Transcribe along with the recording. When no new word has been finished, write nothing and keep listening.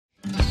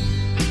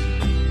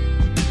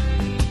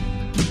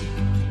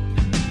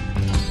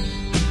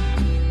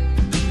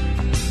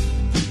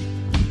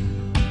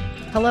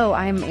Hello,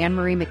 I'm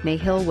Anne-Marie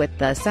McNahill with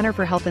the Center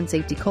for Health and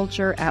Safety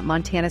Culture at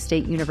Montana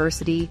State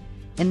University,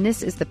 and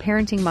this is the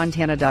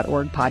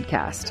parentingmontana.org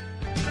podcast.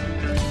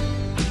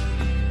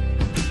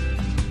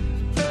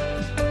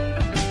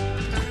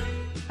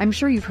 I'm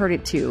sure you've heard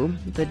it too,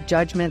 the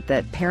judgment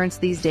that parents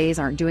these days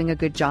aren't doing a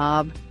good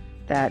job,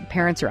 that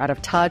parents are out of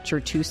touch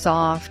or too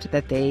soft,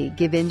 that they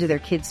give in to their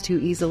kids too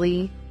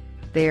easily.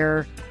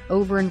 They're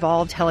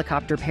over-involved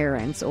helicopter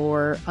parents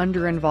or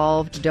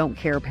under-involved don't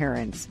care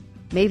parents.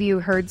 Maybe you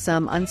heard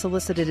some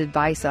unsolicited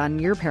advice on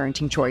your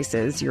parenting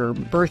choices, your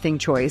birthing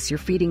choice, your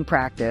feeding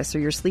practice, or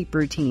your sleep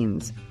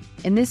routines.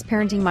 In this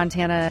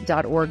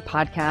parentingmontana.org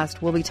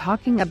podcast, we'll be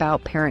talking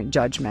about parent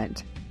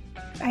judgment.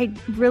 I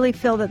really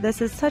feel that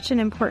this is such an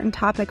important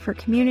topic for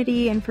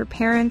community and for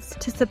parents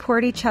to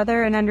support each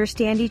other and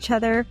understand each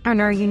other on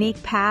our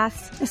unique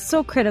paths. It's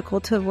so critical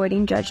to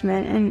avoiding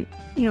judgment. And,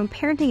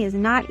 parenting is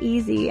not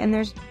easy, and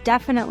there's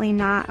definitely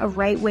not a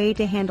right way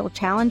to handle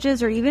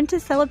challenges or even to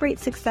celebrate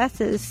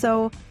successes.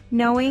 So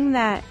knowing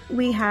that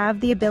we have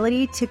the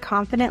ability to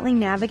confidently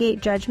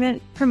navigate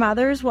judgment from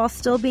others while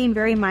still being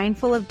very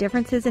mindful of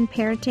differences in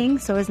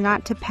parenting so as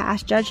not to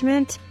pass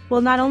judgment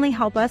will not only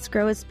help us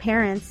grow as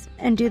parents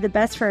and do the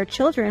best for our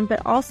children,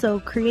 but also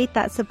create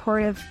that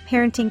supportive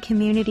parenting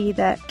community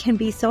that can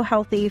be so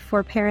healthy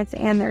for parents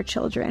and their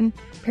children.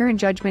 Parent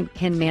judgment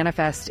can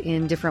manifest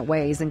in different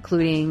ways,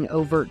 including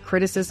overt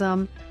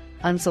criticism,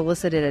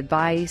 unsolicited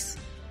advice,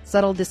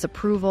 subtle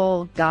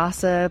disapproval,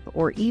 gossip,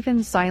 or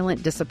even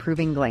silent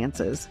disapproving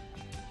glances.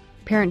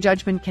 Parent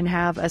judgment can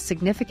have a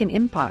significant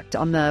impact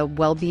on the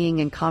well-being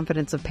and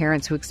confidence of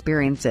parents who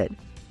experience it.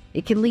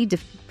 It can lead to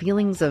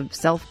feelings of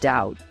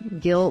self-doubt,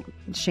 guilt,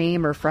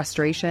 shame, or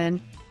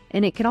frustration,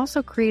 and it can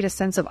also create a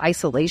sense of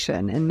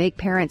isolation and make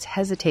parents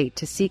hesitate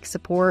to seek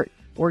support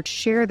or to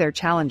share their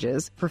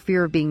challenges for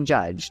fear of being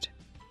judged.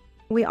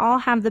 We all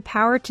have the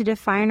power to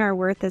define our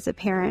worth as a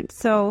parent,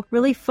 so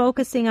really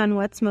focusing on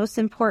what's most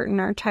important,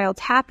 our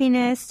child's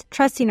happiness,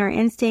 trusting our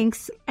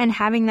instincts, and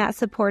having that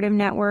supportive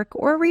network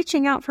or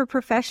reaching out for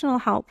professional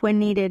help when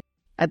needed.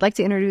 I'd like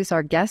to introduce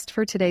our guest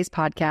for today's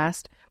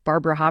podcast,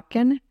 Barbara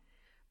Hopkin.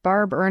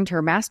 Barb earned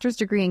her master's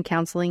degree in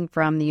counseling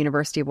from the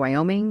University of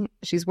Wyoming.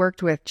 She's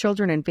worked with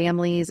children and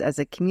families as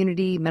a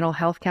community mental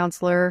health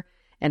counselor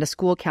and a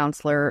school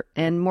counselor,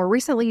 and more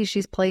recently,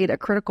 she's played a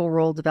critical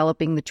role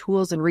developing the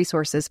tools and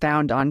resources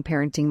found on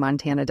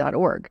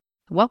parentingmontana.org.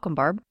 Welcome,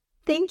 Barb.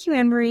 Thank you,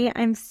 Anne-Marie.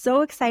 I'm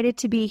so excited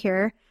to be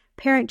here.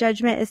 Parent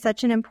judgment is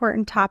such an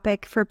important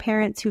topic for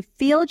parents who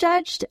feel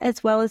judged,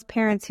 as well as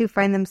parents who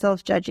find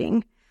themselves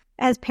judging.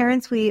 As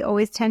parents, we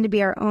always tend to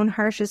be our own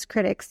harshest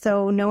critics,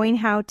 so knowing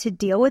how to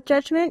deal with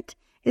judgment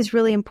is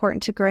really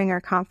important to growing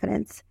our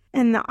confidence.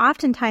 And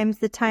oftentimes,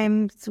 the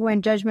times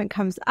when judgment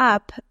comes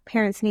up,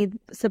 parents need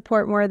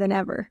support more than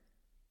ever.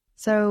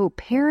 So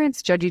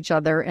parents judge each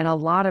other in a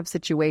lot of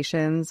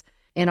situations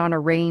and on a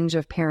range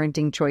of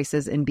parenting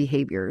choices and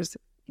behaviors.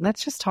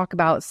 Let's just talk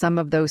about some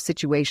of those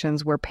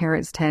situations where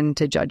parents tend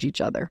to judge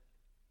each other.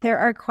 There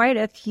are quite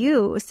a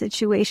few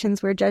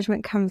situations where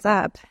judgment comes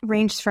up,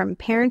 ranged from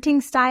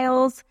parenting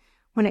styles,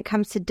 when it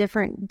comes to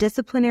different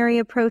disciplinary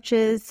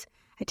approaches,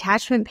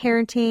 attachment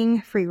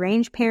parenting,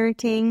 free-range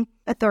parenting,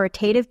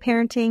 authoritative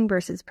parenting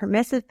versus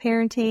permissive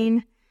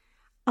parenting.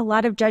 A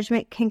lot of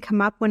judgment can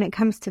come up when it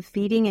comes to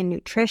feeding and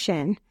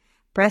nutrition,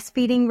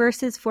 breastfeeding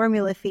versus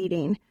formula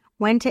feeding,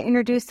 when to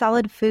introduce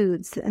solid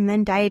foods, and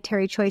then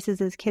dietary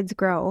choices as kids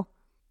grow.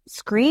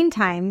 Screen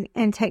time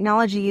and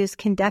technology use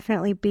can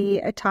definitely be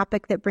a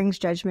topic that brings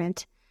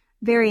judgment.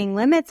 Varying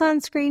limits on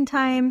screen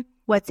time,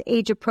 what's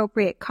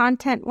age-appropriate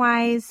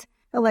content-wise,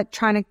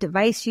 electronic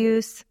device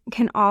use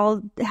can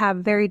all have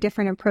very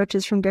different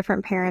approaches from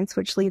different parents,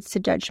 which leads to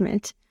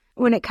judgment.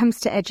 When it comes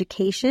to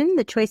education,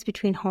 the choice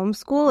between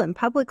homeschool and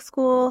public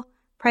school,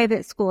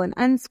 private school and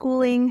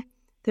unschooling,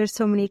 there's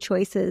so many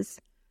choices.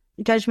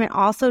 Judgment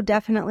also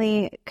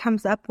definitely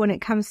comes up when it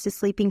comes to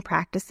sleeping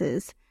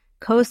practices,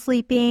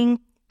 co-sleeping,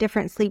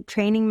 different sleep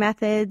training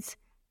methods,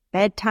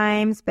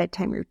 bedtime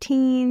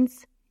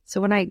routines. So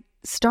when I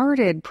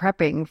started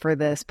prepping for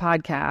this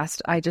podcast,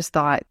 I just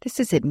thought,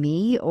 this isn't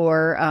me,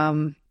 or,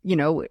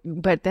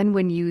 but then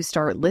when you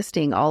start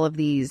listing all of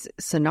these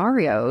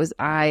scenarios,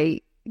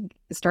 I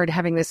started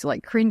having this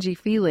cringy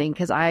feeling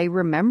because I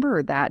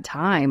remember that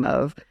time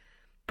of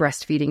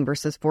breastfeeding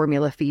versus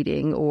formula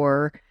feeding,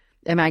 or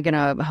am I going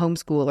to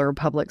homeschool or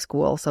public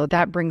school? So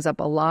that brings up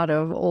a lot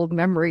of old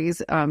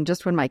memories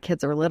just when my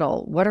kids are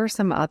little. What are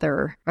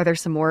there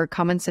some more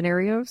common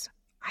scenarios?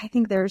 I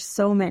think there's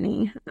so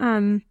many.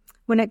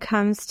 When it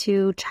comes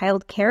to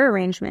child care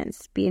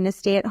arrangements, being a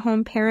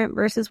stay-at-home parent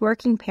versus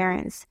working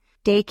parents,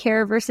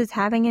 daycare versus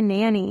having a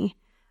nanny,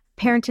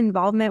 parent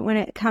involvement when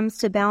it comes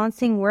to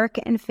balancing work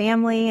and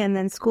family, and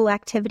then school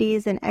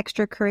activities and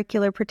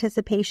extracurricular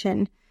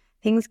participation.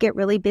 Things get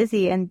really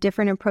busy and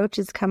different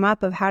approaches come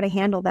up of how to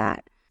handle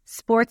that.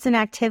 Sports and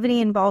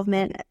activity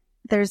involvement,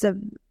 there's a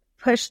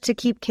push to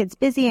keep kids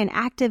busy and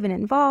active and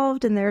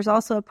involved, and there's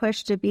also a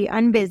push to be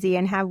unbusy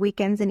and have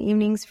weekends and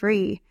evenings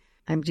free.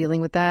 I'm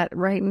dealing with that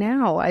right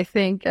now, I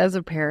think, as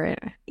a parent.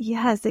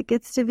 Yes, it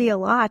gets to be a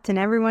lot, and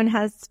everyone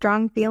has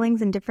strong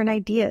feelings and different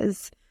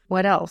ideas.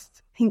 What else?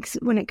 I think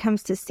when it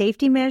comes to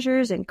safety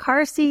measures and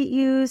car seat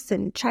use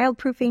and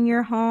childproofing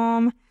your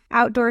home,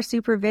 outdoor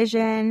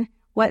supervision,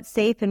 what's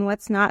safe and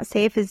what's not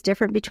safe is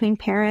different between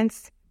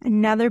parents.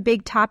 Another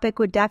big topic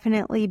would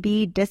definitely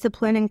be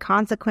discipline and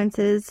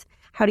consequences.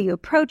 How do you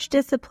approach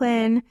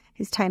discipline?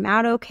 Is time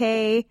out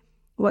okay?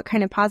 What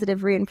kind of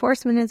positive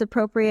reinforcement is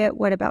appropriate?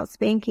 What about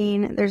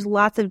spanking? There's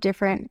lots of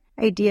different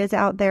ideas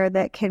out there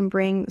that can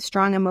bring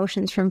strong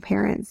emotions from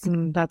parents.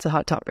 That's a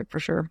hot topic for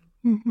sure.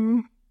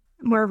 Mm-hmm.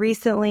 More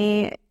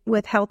recently,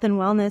 with health and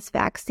wellness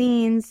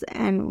vaccines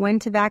and when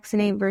to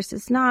vaccinate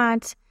versus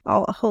not,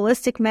 all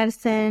holistic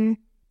medicine,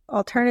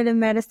 alternative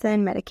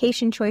medicine,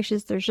 medication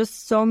choices. There's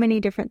just so many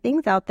different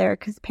things out there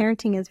because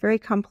parenting is very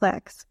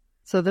complex.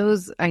 So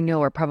those I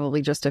know are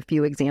probably just a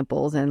few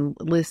examples, and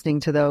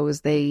listening to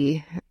those,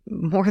 they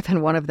more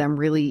than one of them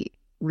really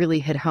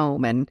hit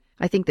home. And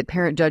I think that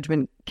parent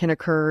judgment can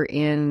occur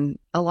in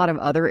a lot of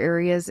other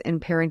areas in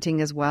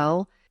parenting as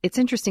well. It's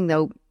interesting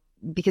though,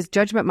 because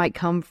judgment might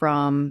come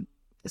from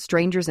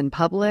strangers in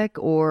public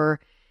or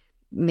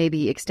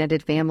maybe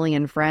extended family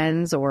and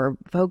friends, or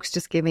folks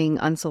just giving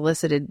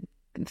unsolicited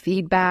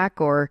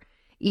feedback, or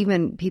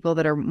even people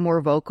that are more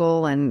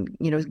vocal and,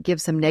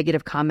 give some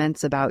negative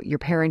comments about your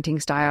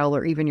parenting style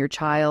or even your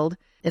child.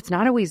 It's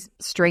not always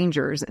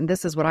strangers. And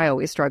this is what I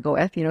always struggle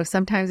with.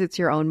 Sometimes it's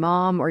your own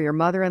mom or your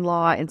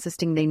mother-in-law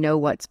insisting they know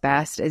what's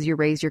best as you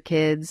raise your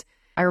kids.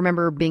 I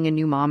remember being a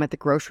new mom at the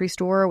grocery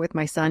store with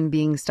my son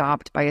being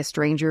stopped by a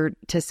stranger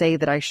to say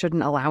that I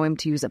shouldn't allow him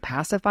to use a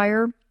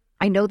pacifier.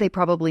 I know they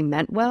probably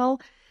meant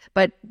well,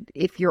 but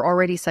if you're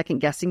already second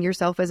guessing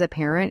yourself as a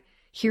parent,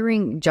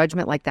 hearing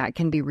judgment like that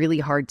can be really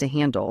hard to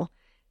handle.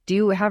 Do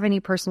you have any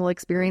personal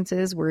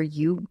experiences where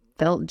you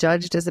felt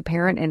judged as a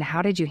parent, and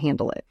how did you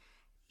handle it?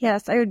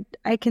 Yes,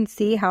 I can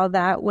see how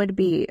that would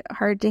be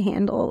hard to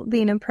handle,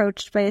 being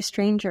approached by a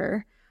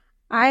stranger.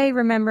 I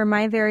remember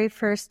my very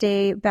first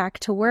day back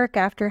to work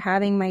after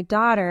having my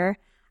daughter,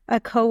 a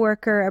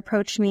coworker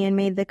approached me and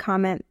made the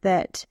comment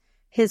that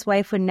his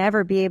wife would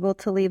never be able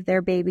to leave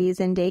their babies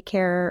in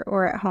daycare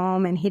or at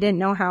home, and he didn't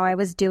know how I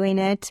was doing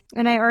it.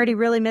 And I already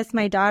really missed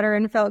my daughter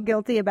and felt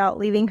guilty about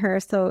leaving her,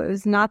 so it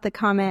was not the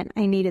comment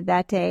I needed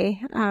that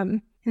day.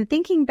 And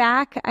thinking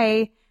back,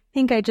 I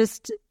think I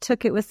just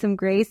took it with some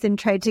grace and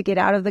tried to get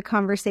out of the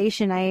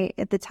conversation. I,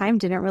 at the time,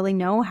 didn't really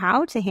know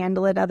how to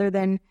handle it other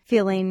than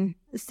feeling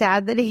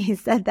sad that he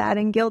said that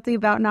and guilty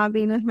about not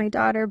being with my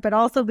daughter, but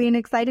also being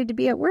excited to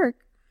be at work.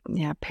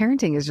 Yeah,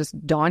 parenting is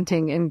just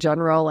daunting in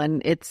general,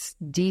 and it's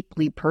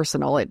deeply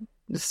personal. It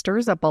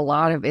stirs up a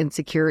lot of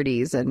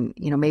insecurities. And,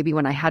 maybe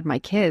when I had my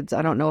kids,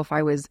 I don't know if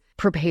I was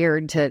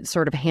prepared to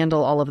sort of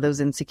handle all of those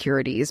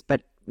insecurities,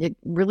 but it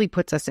really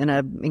puts us in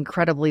an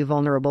incredibly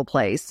vulnerable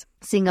place.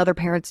 Seeing other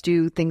parents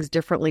do things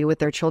differently with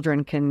their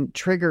children can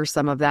trigger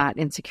some of that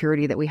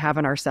insecurity that we have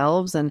in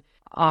ourselves. And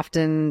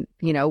often,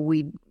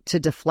 to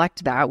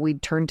deflect that, we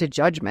turn to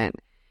judgment.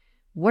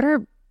 What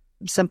are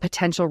some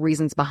potential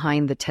reasons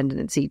behind the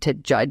tendency to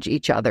judge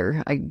each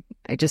other?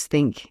 I just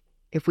think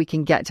if we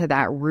can get to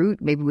that root,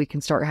 maybe we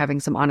can start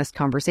having some honest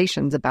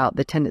conversations about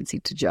the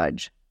tendency to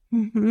judge.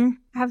 Mm-hmm.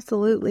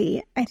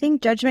 Absolutely. I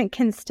think judgment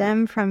can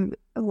stem from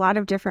a lot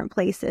of different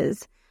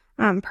places.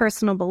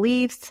 Personal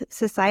beliefs,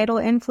 societal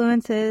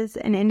influences,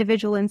 and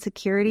individual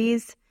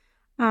insecurities.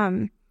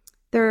 There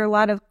are a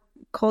lot of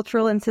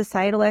cultural and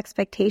societal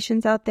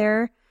expectations out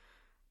there.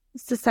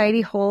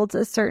 Society holds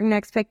a certain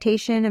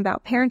expectation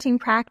about parenting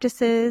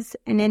practices,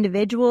 and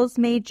individuals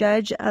may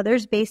judge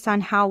others based on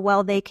how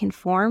well they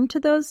conform to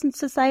those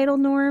societal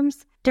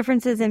norms.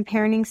 Differences in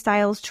parenting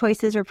styles,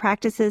 choices, or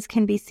practices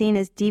can be seen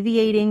as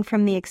deviating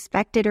from the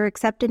expected or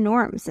accepted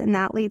norms, and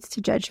that leads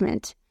to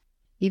judgment.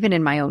 Even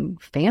in my own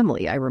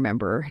family, I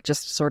remember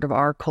just sort of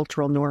our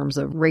cultural norms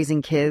of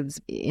raising kids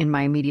in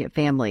my immediate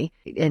family,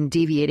 and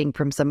deviating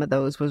from some of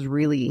those was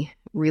really,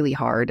 really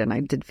hard, and I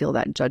did feel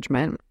that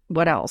judgment.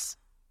 What else?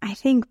 I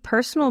think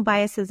personal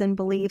biases and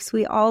beliefs.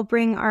 We all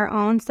bring our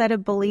own set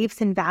of beliefs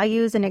and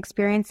values and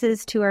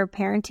experiences to our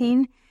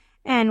parenting.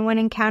 And when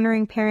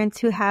encountering parents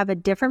who have a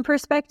different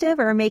perspective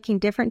or are making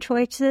different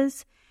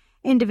choices,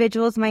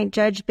 individuals might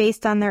judge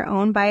based on their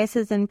own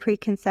biases and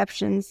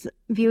preconceptions,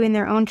 viewing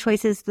their own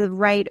choices the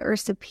right or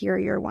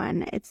superior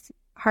one. It's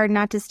hard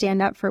not to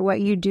stand up for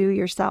what you do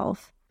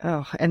yourself.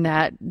 Oh, and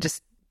that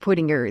just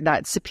putting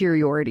that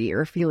superiority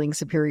or feeling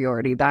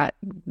superiority, that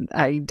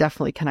I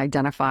definitely can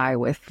identify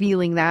with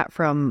feeling that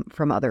from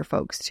other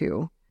folks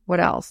too. What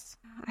else?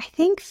 I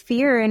think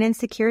fear and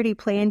insecurity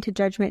play into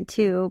judgment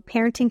too.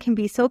 Parenting can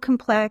be so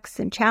complex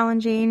and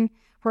challenging.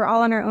 We're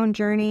all on our own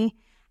journey,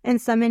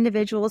 and some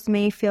individuals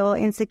may feel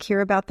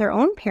insecure about their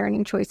own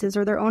parenting choices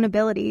or their own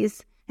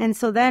abilities. And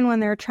so then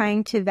when they're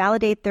trying to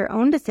validate their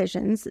own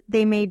decisions,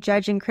 they may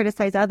judge and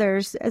criticize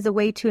others as a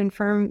way to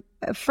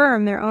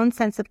affirm their own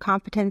sense of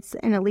competence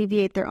and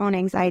alleviate their own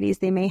anxieties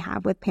they may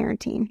have with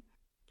parenting.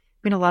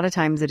 I mean, a lot of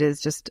times it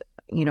is just,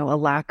 a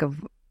lack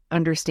of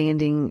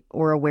understanding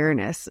or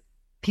awareness.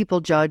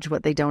 People judge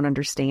what they don't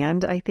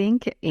understand, I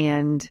think,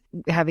 and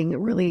having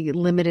really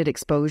limited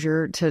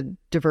exposure to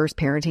diverse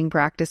parenting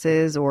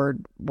practices or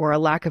a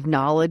lack of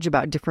knowledge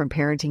about different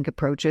parenting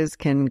approaches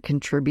can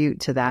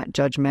contribute to that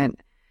judgment.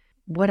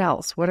 What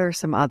else? What are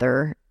some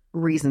other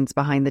reasons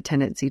behind the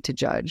tendency to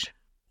judge?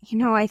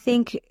 I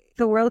think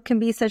the world can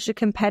be such a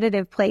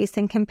competitive place,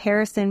 and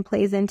comparison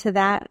plays into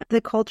that.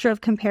 The culture of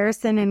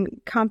comparison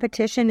and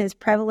competition is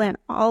prevalent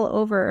all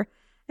over.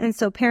 And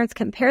so parents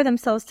compare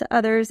themselves to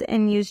others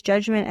and use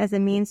judgment as a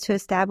means to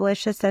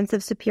establish a sense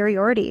of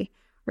superiority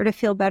or to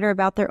feel better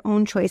about their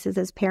own choices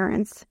as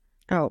parents.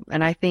 Oh,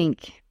 and I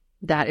think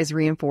that is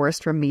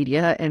reinforced from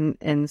media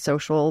and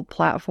social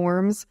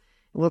platforms.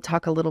 We'll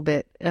talk a little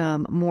bit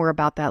more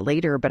about that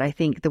later, but I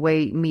think the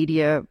way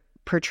media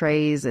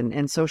portrays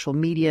and social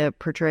media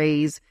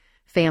portrays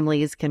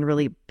families can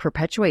really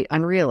perpetuate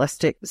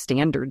unrealistic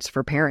standards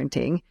for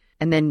parenting.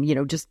 And then,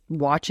 just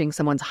watching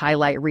someone's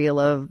highlight reel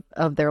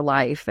of their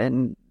life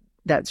and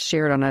that's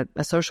shared on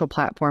a social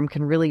platform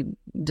can really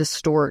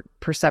distort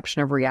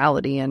perception of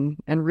reality and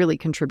really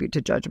contribute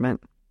to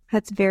judgment.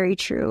 That's very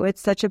true. It's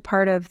such a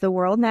part of the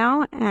world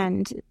now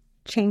and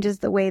changes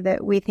the way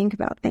that we think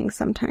about things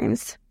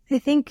sometimes. I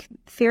think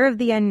fear of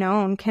the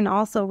unknown can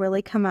also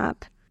really come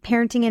up.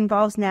 Parenting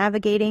involves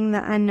navigating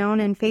the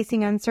unknown and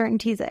facing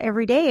uncertainties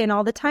every day and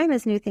all the time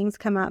as new things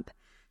come up.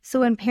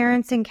 So when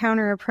parents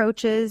encounter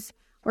approaches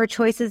or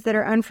choices that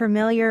are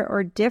unfamiliar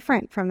or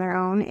different from their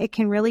own, it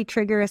can really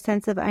trigger a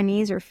sense of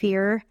unease or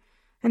fear.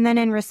 And then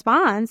in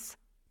response,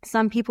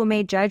 some people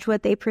may judge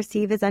what they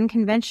perceive as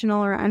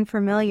unconventional or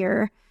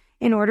unfamiliar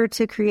in order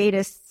to create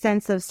a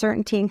sense of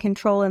certainty and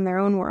control in their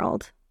own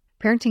world.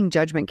 Parenting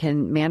judgment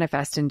can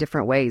manifest in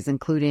different ways,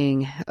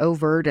 including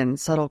overt and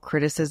subtle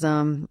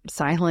criticism,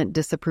 silent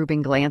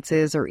disapproving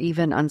glances, or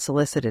even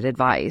unsolicited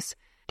advice.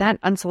 That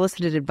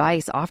unsolicited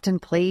advice often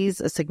plays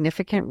a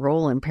significant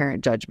role in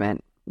parent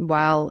judgment.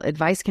 While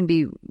advice can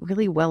be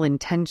really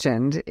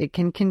well-intentioned, it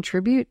can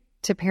contribute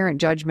to parent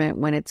judgment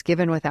when it's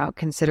given without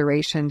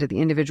consideration to the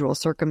individual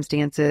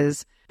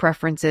circumstances,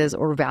 preferences,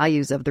 or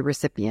values of the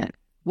recipient.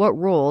 What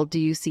role do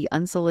you see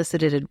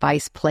unsolicited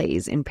advice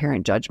plays in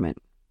parent judgment?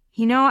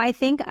 I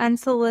think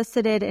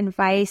unsolicited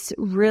advice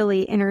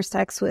really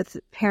intersects with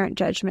parent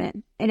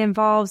judgment. It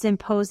involves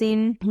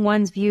imposing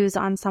one's views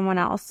on someone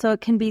else. So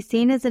it can be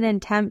seen as an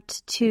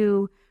attempt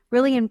to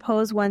really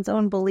impose one's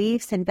own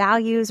beliefs and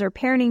values or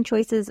parenting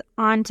choices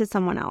onto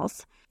someone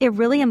else. It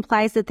really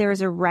implies that there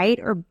is a right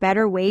or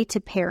better way to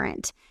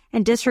parent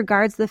and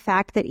disregards the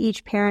fact that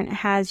each parent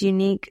has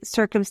unique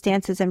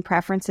circumstances and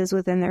preferences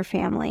within their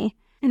family.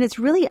 And it's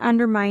really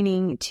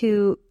undermining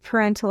to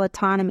parental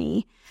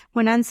autonomy.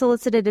 When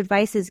unsolicited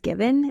advice is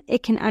given,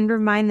 it can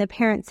undermine the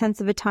parent's sense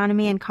of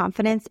autonomy and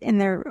confidence in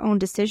their own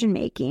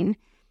decision-making.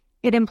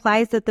 It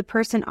implies that the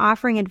person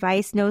offering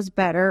advice knows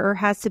better or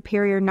has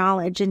superior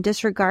knowledge and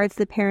disregards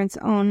the parent's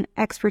own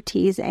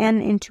expertise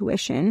and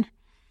intuition.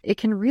 It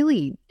can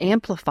really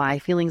amplify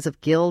feelings of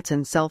guilt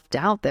and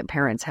self-doubt that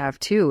parents have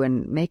too,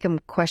 and make them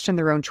question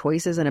their own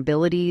choices and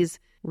abilities,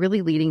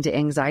 really leading to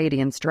anxiety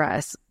and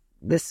stress.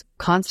 This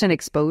constant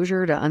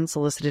exposure to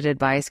unsolicited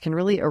advice can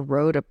really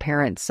erode a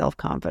parent's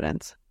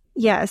self-confidence.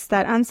 Yes,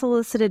 that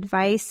unsolicited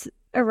advice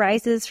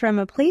arises from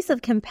a place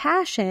of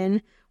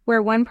compassion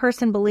where one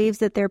person believes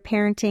that their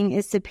parenting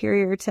is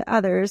superior to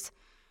others,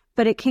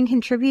 but it can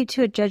contribute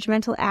to a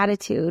judgmental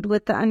attitude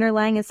with the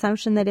underlying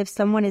assumption that if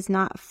someone is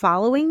not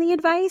following the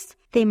advice,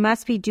 they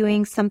must be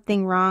doing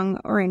something wrong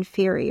or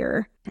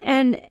inferior.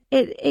 And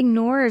it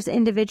ignores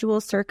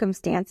individual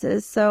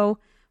circumstances. So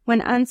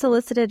when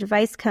unsolicited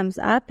advice comes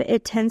up,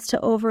 it tends to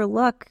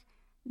overlook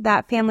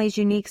that family's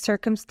unique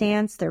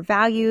circumstance, their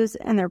values,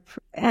 and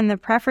the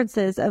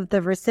preferences of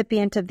the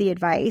recipient of the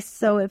advice.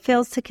 So it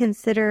fails to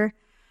consider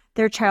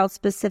their child's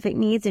specific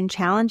needs and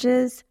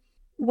challenges.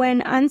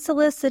 When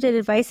unsolicited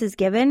advice is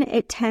given,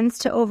 it tends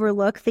to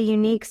overlook the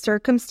unique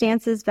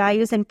circumstances,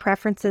 values, and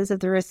preferences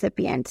of the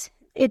recipient.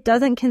 It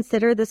doesn't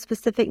consider the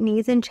specific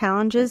needs and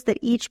challenges that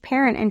each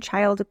parent and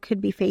child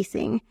could be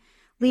facing,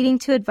 leading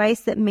to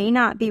advice that may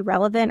not be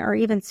relevant or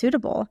even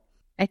suitable.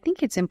 I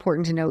think it's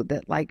important to note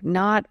that,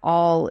 not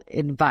all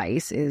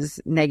advice is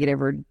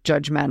negative or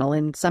judgmental.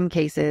 In some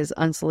cases,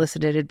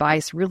 unsolicited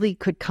advice really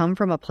could come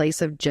from a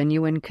place of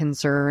genuine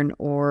concern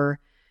or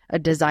a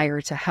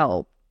desire to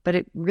help. But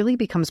it really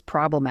becomes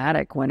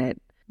problematic when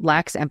it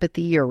lacks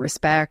empathy or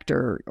respect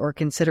or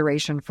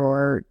consideration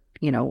for,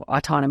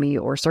 autonomy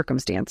or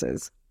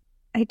circumstances.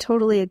 I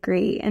totally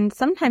agree. And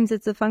sometimes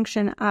it's a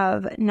function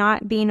of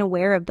not being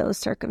aware of those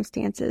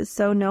circumstances.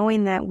 So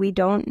knowing that we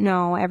don't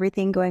know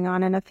everything going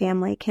on in a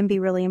family can be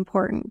really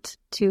important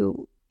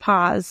to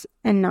pause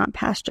and not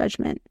pass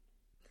judgment.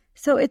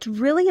 So it's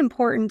really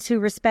important to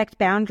respect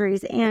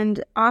boundaries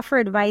and offer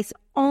advice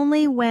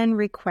only when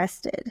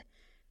requested.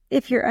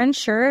 If you're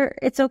unsure,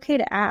 it's okay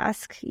to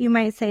ask. You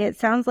might say, it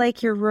sounds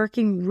like you're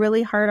working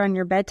really hard on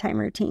your bedtime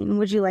routine.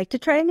 Would you like to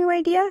try a new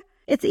idea?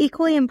 It's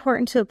equally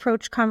important to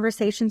approach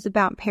conversations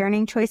about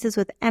parenting choices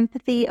with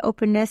empathy,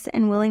 openness,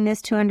 and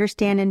willingness to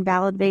understand and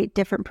validate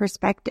different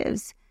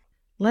perspectives.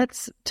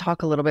 Let's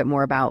talk a little bit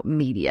more about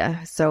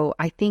media. So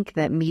I think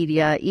that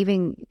media,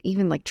 even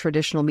like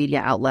traditional media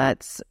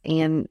outlets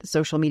and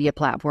social media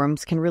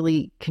platforms, can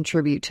really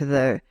contribute to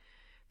the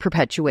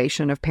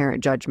perpetuation of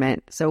parent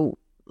judgment. So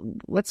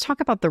let's talk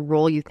about the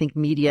role you think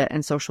media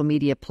and social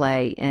media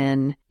play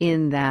in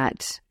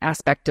that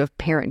aspect of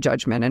parent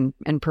judgment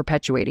and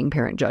perpetuating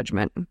parent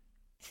judgment. I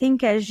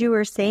think, as you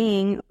were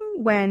saying,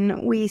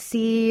 when we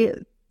see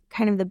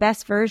kind of the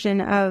best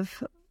version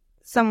of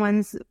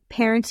someone's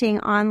parenting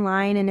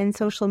online and in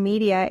social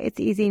media, it's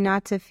easy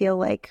not to feel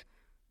like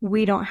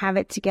we don't have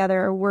it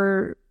together, or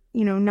we're,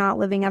 not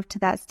living up to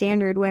that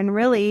standard, when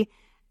really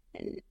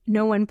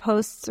no one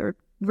posts, or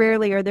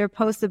rarely are there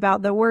posts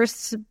about the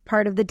worst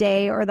part of the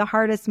day or the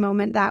hardest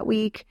moment that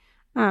week.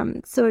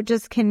 So it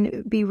just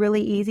can be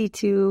really easy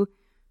to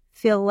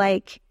feel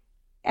like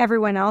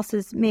everyone else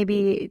is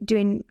maybe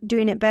doing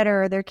it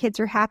better, or their kids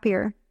are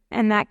happier.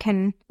 And that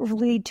can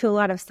lead to a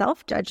lot of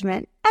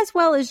self-judgment, as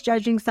well as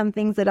judging some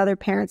things that other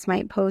parents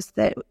might post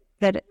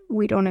that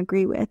we don't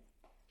agree with.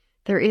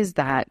 There is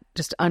that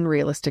just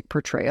unrealistic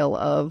portrayal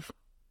of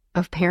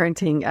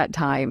parenting at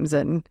times.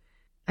 And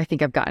I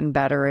think I've gotten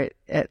better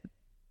at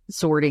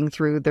sorting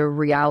through the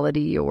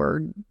reality,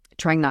 or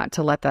trying not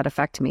to let that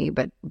affect me.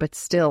 But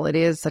still, it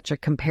is such a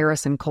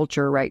comparison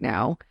culture right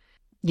now,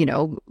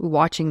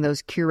 watching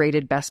those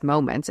curated best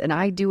moments. And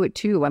I do it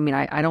too. I mean,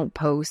 I don't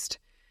post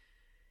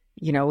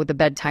the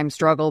bedtime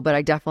struggle, but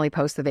I definitely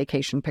post the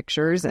vacation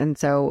pictures. And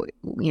so,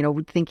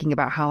 thinking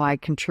about how I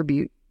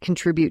contribute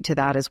to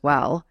that as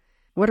well.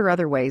 What are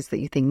other ways that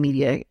you think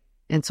media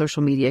and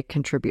social media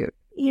contribute?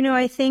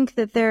 I think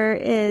that there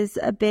is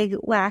a big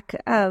lack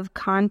of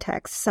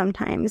context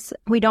sometimes.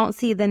 We don't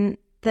see the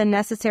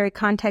necessary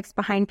context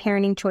behind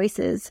parenting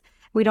choices.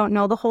 We don't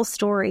know the whole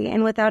story.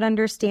 And without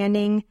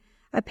understanding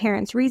a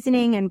parent's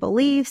reasoning and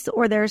beliefs,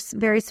 or there's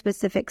very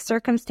specific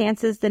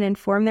circumstances that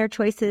inform their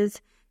choices,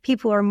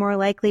 people are more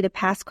likely to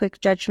pass quick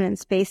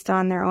judgments based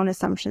on their own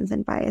assumptions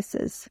and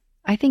biases.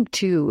 I think,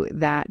 too,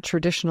 that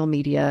traditional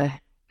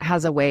media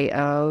has a way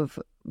of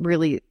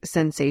really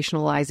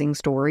sensationalizing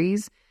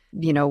stories.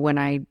 When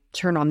I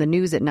turn on the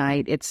news at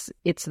night, it's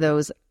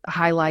those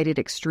highlighted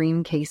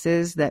extreme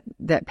cases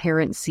that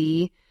parents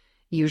see.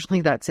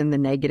 Usually that's in the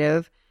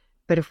negative.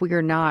 But if we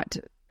are not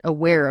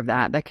aware of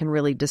that can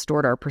really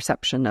distort our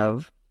perception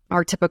of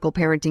our typical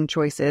parenting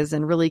choices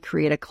and really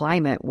create a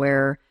climate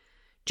where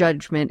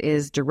judgment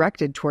is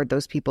directed toward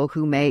those people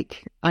who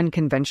make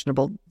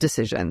unconventional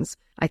decisions.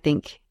 I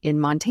think in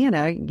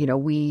Montana,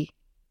 we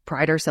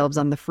pride ourselves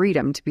on the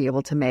freedom to be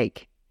able to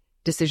make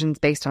decisions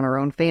based on our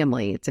own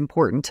family. It's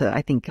important to,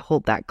 I think,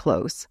 hold that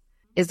close.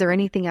 Is there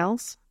anything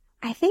else?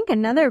 I think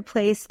another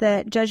place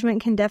that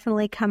judgment can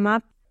definitely come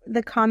up,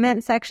 the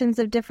comment sections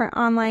of different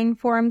online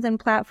forums and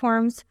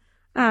platforms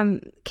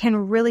can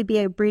really be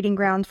a breeding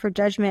ground for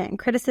judgment and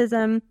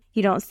criticism.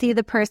 You don't see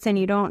the person,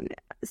 you don't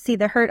see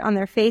the hurt on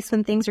their face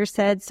when things are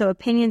said, so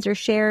opinions are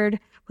shared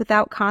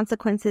without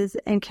consequences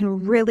and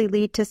can really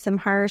lead to some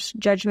harsh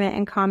judgment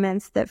and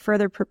comments that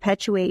further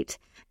perpetuate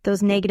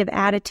those negative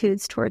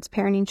attitudes towards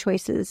parenting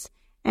choices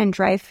and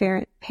drive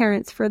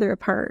parents further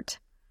apart.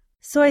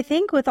 So I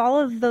think with all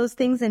of those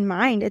things in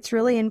mind, it's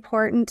really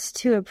important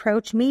to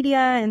approach media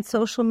and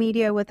social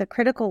media with a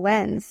critical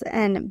lens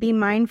and be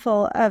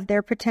mindful of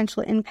their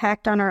potential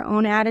impact on our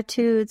own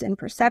attitudes and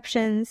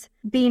perceptions,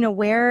 being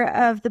aware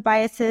of the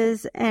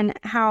biases and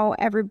how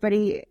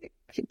everybody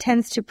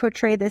tends to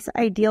portray this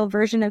ideal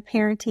version of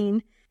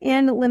parenting,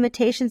 and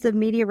limitations of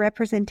media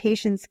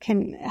representations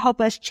can help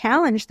us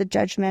challenge the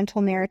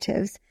judgmental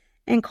narratives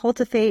and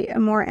cultivate a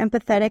more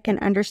empathetic and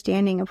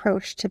understanding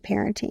approach to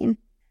parenting.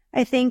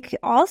 I think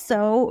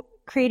also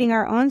creating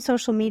our own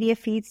social media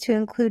feeds to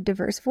include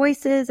diverse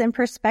voices and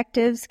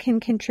perspectives can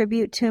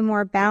contribute to a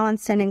more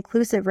balanced and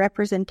inclusive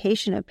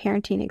representation of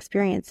parenting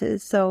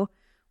experiences. So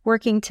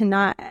working to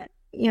not,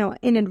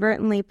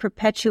 inadvertently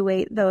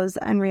perpetuate those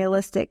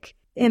unrealistic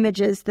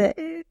images that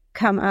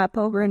come up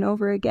over and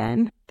over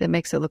again. That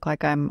makes it look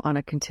like I'm on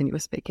a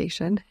continuous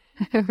vacation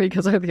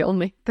because those are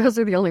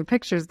the only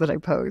pictures that I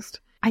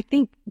post. I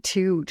think,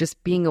 too,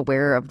 just being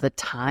aware of the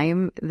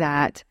time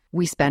that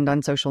we spend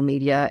on social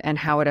media and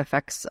how it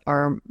affects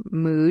our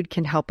mood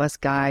can help us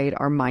guide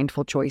our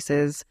mindful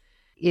choices.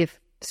 If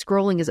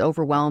scrolling is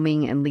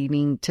overwhelming and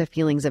leading to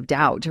feelings of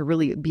doubt, to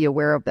really be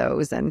aware of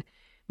those and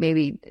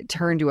maybe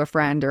turn to a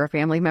friend or a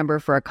family member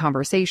for a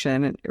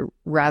conversation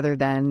rather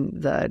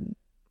than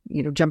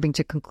jumping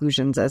to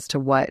conclusions as to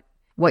what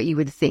you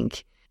would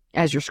think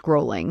as you're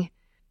scrolling.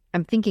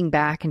 I'm thinking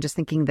back and just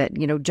thinking that,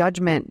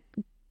 judgment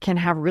can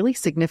have really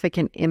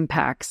significant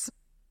impacts,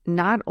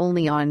 not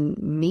only on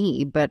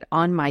me, but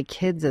on my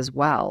kids as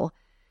well.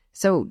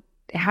 So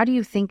how do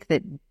you think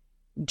that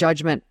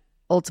judgment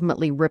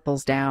ultimately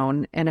ripples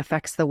down and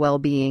affects the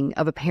well-being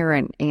of a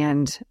parent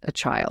and a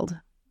child?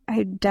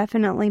 I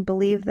definitely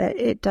believe that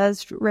it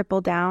does ripple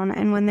down.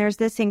 And when there's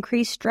this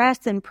increased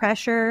stress and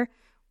pressure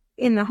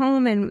in the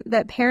home and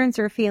that parents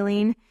are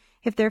feeling,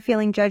 if they're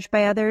feeling judged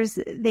by others,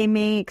 they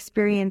may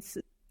experience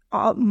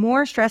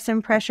more stress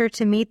and pressure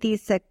to meet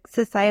these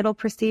societal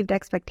perceived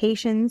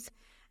expectations.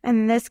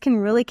 And this can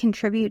really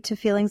contribute to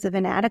feelings of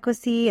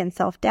inadequacy and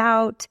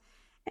self-doubt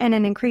and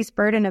an increased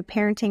burden of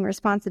parenting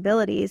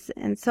responsibilities.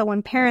 And so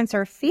when parents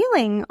are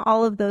feeling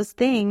all of those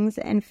things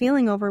and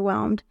feeling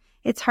overwhelmed,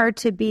 it's hard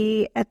to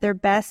be at their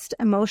best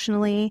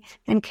emotionally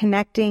and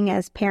connecting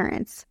as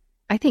parents.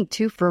 I think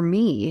too, for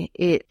me,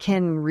 it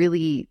can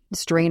really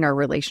strain our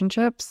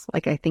relationships.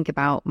 Like I think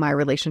about my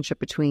relationship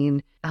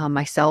between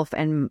myself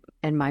and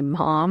my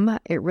mom.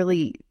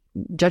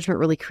 Judgment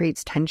really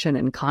creates tension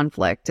and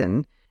conflict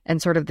and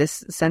sort of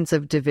this sense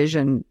of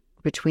division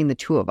between the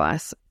two of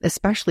us,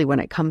 especially when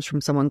it comes from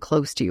someone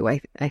close to you,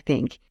 I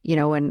think,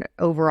 and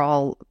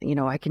overall,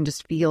 I can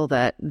just feel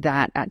that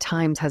at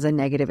times has a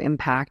negative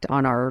impact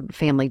on our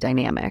family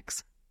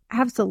dynamics.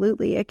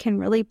 Absolutely. It can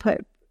really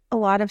put a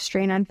lot of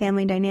strain on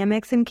family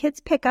dynamics, and kids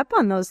pick up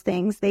on those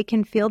things. They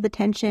can feel the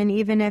tension,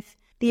 even if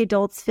the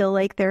adults feel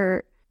like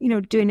they're,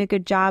 doing a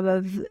good job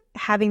of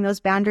having those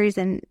boundaries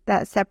and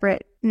that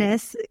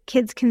separateness.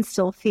 Kids can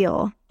still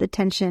feel the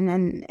tension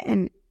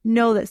and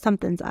know that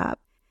something's up.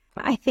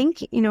 I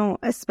think,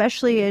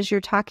 especially as we're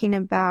talking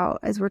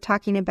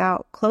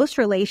about close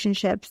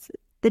relationships,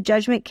 the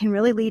judgment can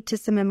really lead to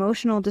some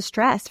emotional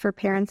distress for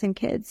parents and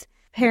kids.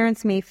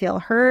 Parents may feel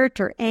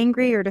hurt or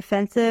angry or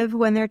defensive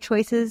when their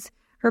choices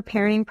or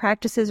parenting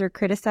practices are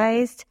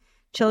criticized.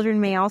 Children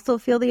may also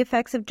feel the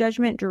effects of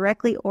judgment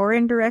directly or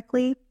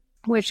indirectly,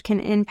 which can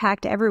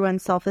impact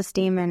everyone's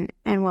self-esteem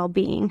and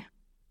well-being.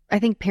 I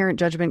think parent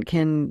judgment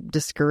can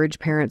discourage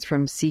parents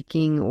from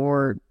seeking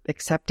or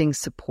accepting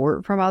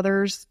support from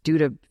others due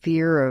to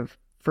fear of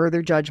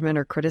further judgment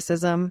or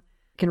criticism.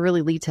 It can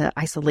really lead to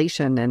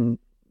isolation and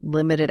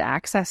limited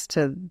access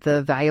to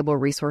the valuable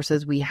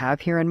resources we have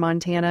here in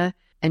Montana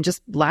and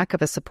just lack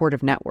of a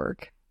supportive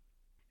network.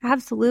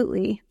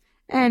 Absolutely.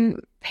 And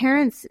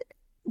parents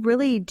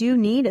really do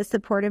need a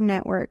supportive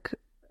network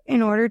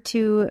in order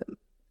to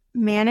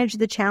manage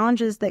the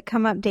challenges that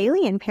come up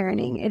daily in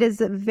parenting. It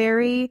is a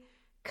very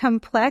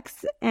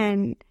complex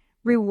and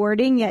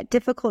rewarding yet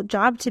difficult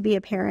job to be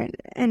a parent.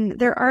 And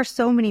there are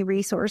so many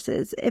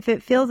resources. If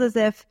it feels as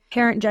if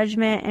parent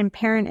judgment and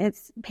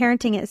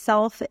parenting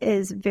itself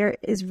is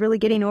really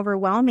getting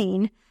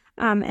overwhelming,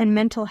 and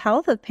mental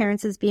health of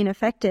parents is being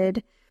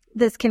affected,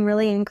 this can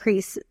really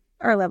increase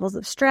our levels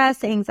of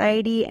stress,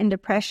 anxiety, and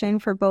depression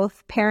for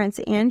both parents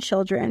and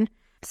children.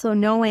 So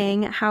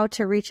knowing how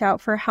to reach out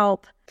for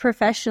help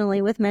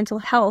professionally with mental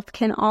health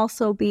can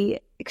also be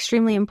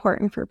extremely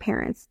important for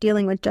parents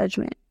dealing with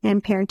judgment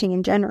and parenting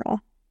in general.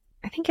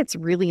 I think it's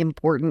really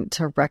important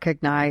to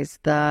recognize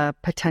the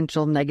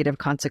potential negative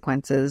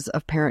consequences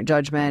of parent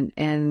judgment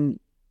and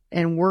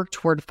work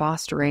toward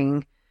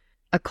fostering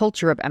a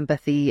culture of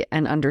empathy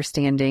and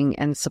understanding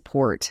and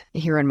support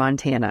here in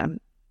Montana.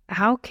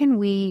 How can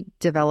we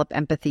develop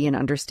empathy and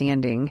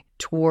understanding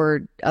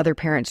toward other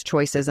parents'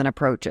 choices and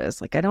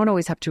approaches? Like, I don't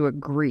always have to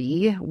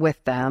agree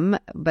with them,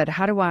 but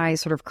how do I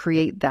sort of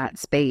create that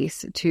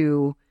space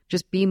to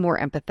just be more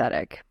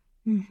empathetic?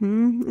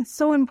 Mm-hmm. It's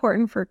so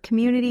important for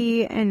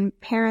community and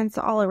parents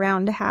all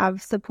around to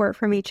have support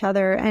from each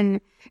other.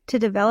 And to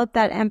develop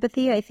that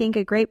empathy, I think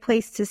a great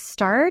place to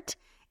start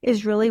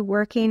is really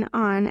working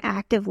on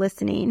active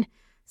listening.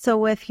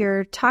 So if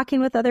you're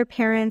talking with other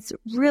parents,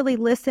 really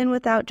listen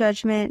without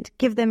judgment,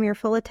 give them your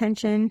full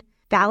attention,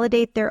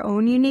 validate their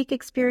own unique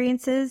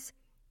experiences,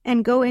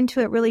 and go into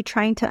it really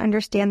trying to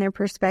understand their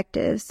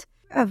perspectives.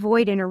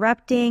 Avoid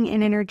interrupting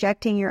and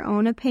interjecting your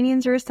own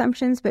opinions or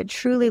assumptions, but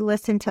truly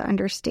listen to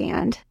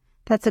understand.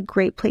 That's a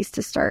great place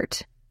to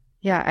start.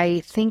 Yeah,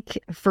 I think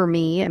for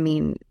me,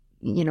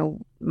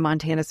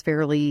 Montana's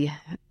fairly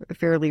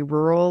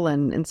rural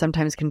and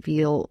sometimes can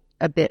feel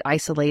a bit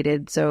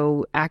isolated.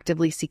 So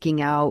actively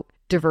seeking out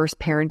diverse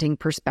parenting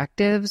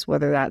perspectives,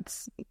 whether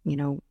that's,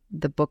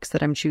 the books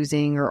that I'm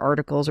choosing or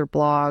articles or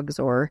blogs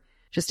or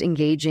just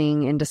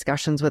engaging in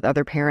discussions with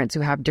other parents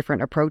who have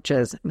different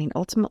approaches.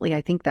 Ultimately,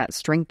 I think that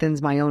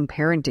strengthens my own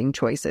parenting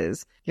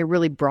choices. It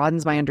really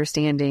broadens my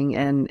understanding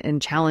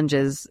and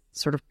challenges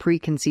sort of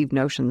preconceived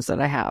notions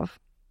that I have.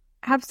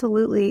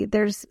 Absolutely.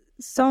 There's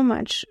so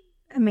much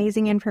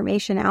amazing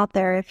information out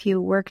there if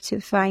you work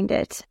to find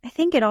it. I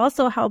think it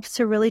also helps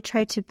to really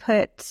try to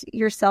put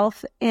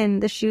yourself in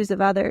the shoes of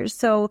others.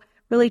 So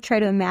really try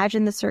to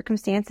imagine the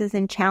circumstances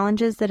and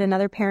challenges that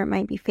another parent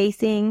might be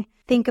facing.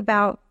 Think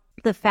about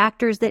the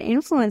factors that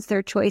influence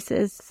their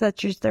choices,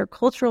 such as their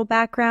cultural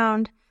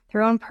background,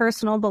 their own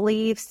personal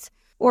beliefs,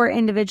 or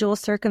individual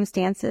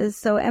circumstances.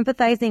 So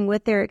empathizing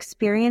with their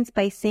experience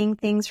by seeing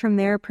things from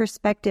their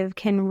perspective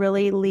can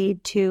really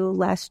lead to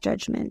less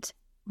judgment.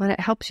 When it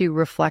helps you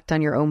reflect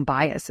on your own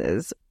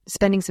biases,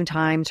 spending some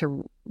time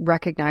to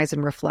recognize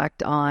and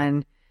reflect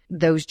on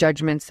those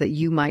judgments that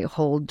you might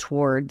hold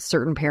toward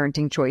certain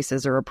parenting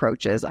choices or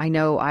approaches. I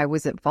know I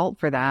was at fault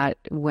for that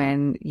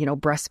when,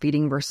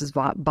 breastfeeding versus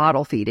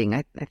bottle feeding.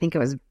 I think I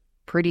was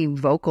pretty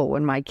vocal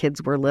when my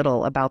kids were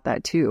little about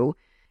that too.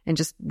 And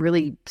just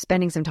really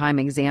spending some time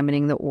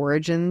examining the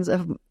origins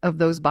of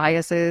those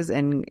biases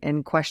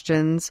and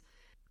questions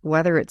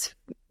whether it's,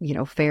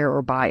 fair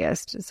or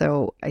biased.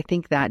 So I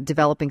think that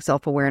developing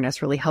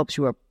self-awareness really helps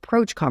you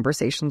approach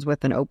conversations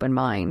with an open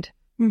mind.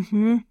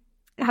 Mm-hmm.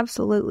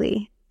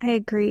 Absolutely. I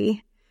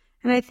agree.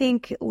 And I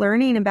think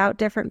learning about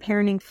different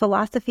parenting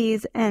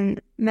philosophies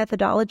and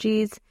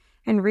methodologies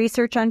and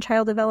research on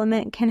child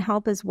development can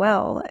help as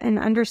well. And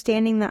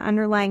understanding the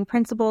underlying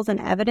principles and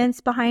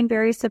evidence behind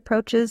various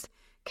approaches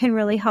can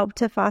really help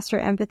to foster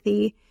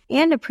empathy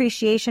and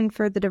appreciation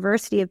for the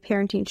diversity of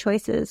parenting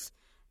choices.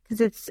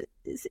 Because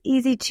it's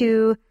easy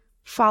to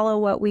follow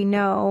what we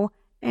know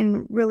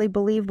and really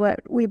believe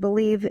what we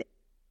believe.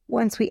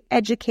 Once we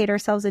educate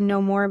ourselves and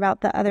know more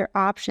about the other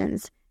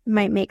options, it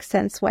might make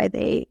sense why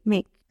they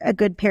make a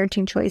good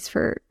parenting choice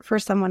for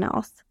someone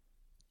else.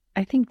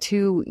 I think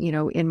too,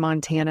 in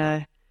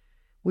Montana,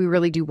 we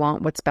really do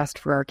want what's best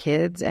for our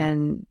kids,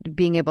 and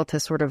being able to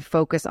sort of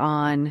focus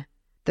on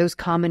those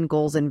common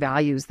goals and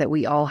values that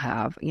we all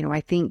have.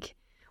 I think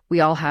we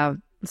all have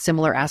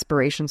similar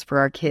aspirations for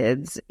our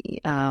kids.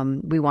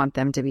 We want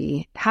them to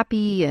be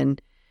happy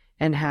and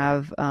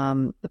have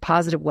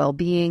positive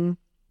well-being,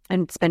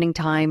 and spending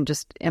time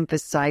just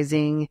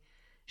emphasizing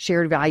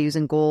shared values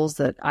and goals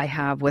that I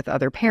have with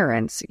other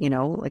parents.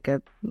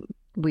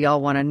 We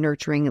all want a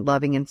nurturing,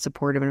 loving, and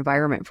supportive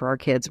environment for our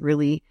kids.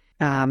 Really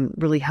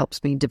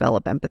helps me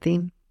develop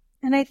empathy.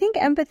 And I think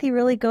empathy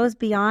really goes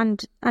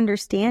beyond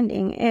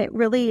understanding. It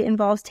really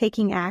involves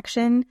taking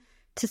action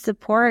to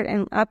support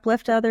and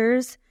uplift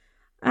others,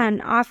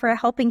 and offer a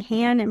helping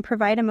hand and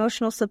provide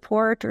emotional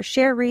support, or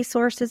share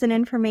resources and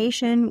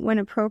information when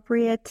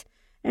appropriate,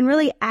 and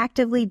really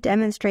actively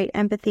demonstrate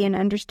empathy and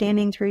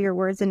understanding through your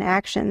words and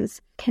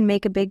actions can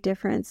make a big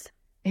difference.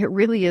 It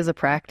really is a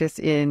practice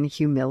in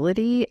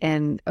humility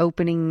and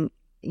opening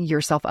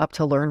yourself up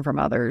to learn from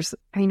others.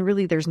 I mean,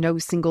 really, there's no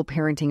single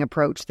parenting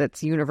approach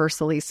that's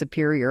universally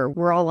superior.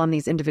 We're all on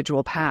these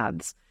individual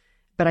paths.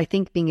 But I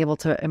think being able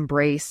to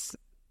embrace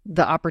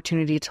the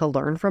opportunity to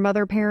learn from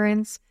other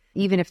parents,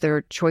 even if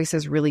their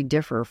choices really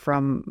differ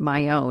from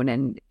my own,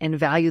 and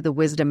value the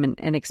wisdom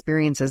and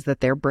experiences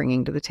that they're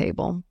bringing to the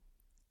table.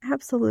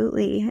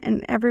 Absolutely.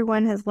 And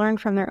everyone has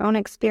learned from their own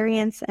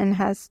experience and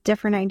has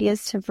different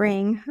ideas to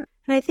bring.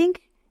 And I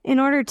think in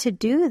order to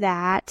do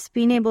that,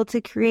 being able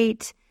to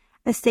create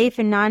a safe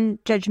and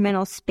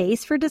non-judgmental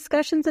space for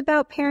discussions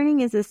about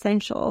parenting is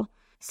essential.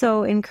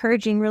 So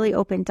encouraging really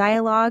open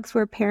dialogues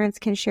where parents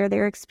can share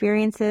their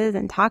experiences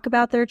and talk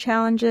about their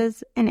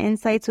challenges and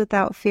insights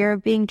without fear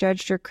of being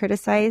judged or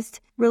criticized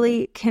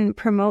really can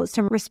promote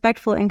some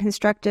respectful and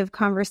constructive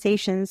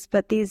conversations.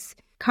 But these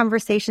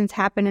conversations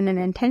happen in an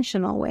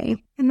intentional way.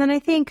 And then I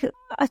think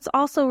it's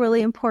also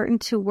really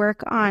important to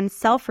work on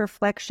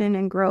self-reflection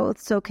and growth.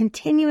 So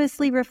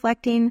continuously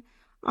reflecting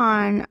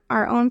on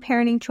our own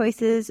parenting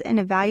choices and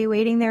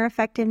evaluating their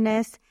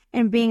effectiveness,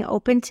 and being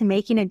open to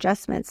making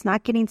adjustments,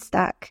 not getting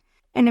stuck,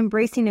 and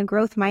embracing a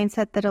growth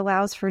mindset that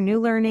allows for new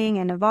learning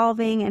and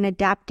evolving and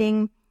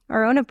adapting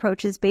our own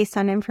approaches based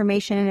on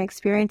information and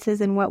experiences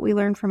and what we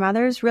learn from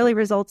others really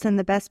results in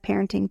the best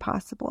parenting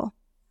possible.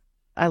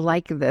 I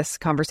like this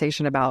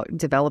conversation about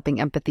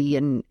developing empathy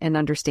and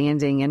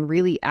understanding, and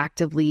really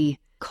actively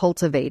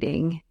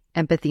cultivating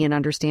empathy and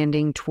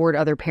understanding toward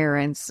other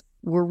parents.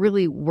 We're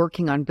really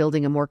working on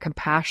building a more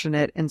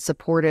compassionate and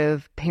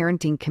supportive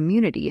parenting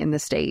community in the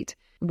state,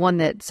 one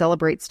that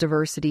celebrates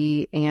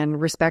diversity and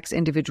respects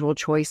individual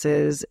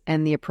choices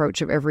and the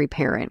approach of every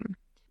parent.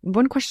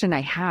 One question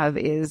I have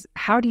is,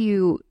 how do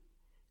you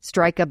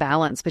strike a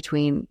balance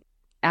between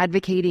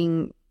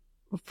advocating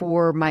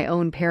for my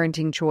own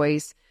parenting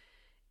choice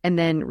and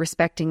then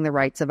respecting the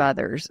rights of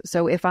others?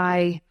 So if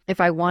I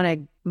want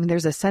to,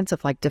 there's a sense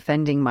of like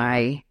defending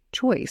my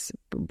choice,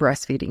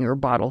 breastfeeding or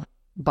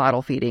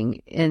bottle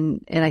feeding.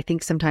 And I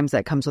think sometimes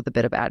that comes with a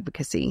bit of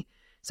advocacy.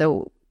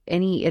 So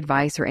any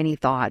advice or any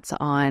thoughts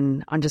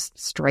on just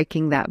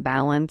striking that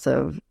balance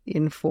of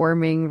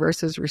informing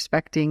versus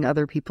respecting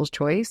other people's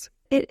choice?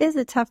 It is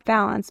a tough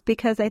balance,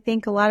 because I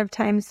think a lot of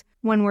times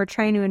when we're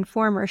trying to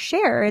inform or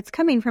share, it's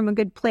coming from a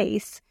good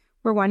place.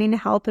 We're wanting to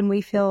help and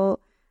we feel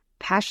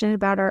passionate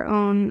about our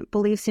own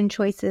beliefs and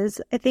choices.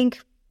 I think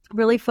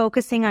really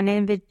focusing on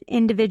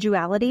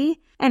individuality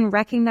and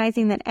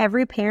recognizing that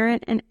every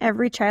parent and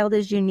every child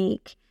is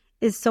unique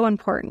is so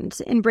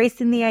important.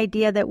 Embracing the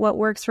idea that what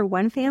works for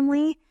one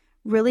family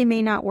really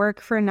may not work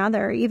for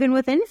another. Even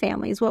within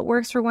families, what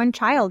works for one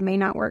child may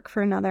not work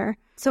for another.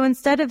 So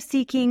instead of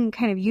seeking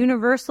kind of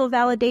universal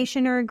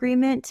validation or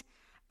agreement,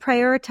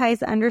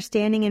 prioritize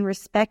understanding and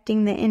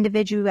respecting the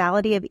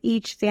individuality of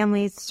each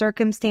family's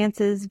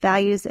circumstances,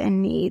 values,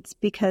 and needs,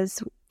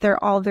 because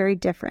they're all very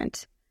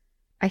different.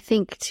 I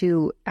think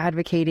too,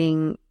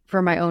 advocating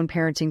for my own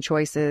parenting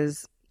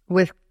choices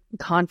with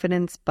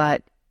confidence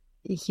but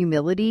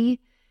humility,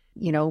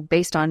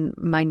 based on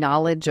my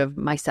knowledge of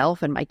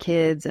myself and my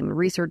kids and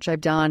research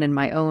I've done and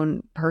my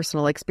own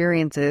personal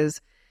experiences,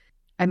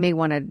 I may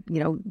want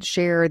to,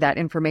 share that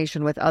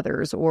information with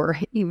others, or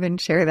even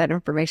share that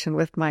information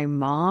with my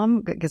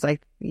mom, because I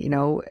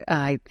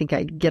think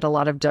I get a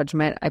lot of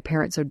judgment. I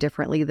parent so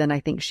differently than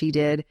I think she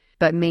did,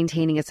 but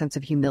maintaining a sense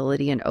of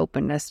humility and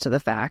openness to the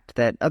fact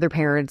that other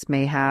parents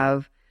may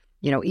have,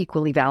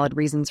 equally valid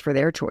reasons for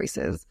their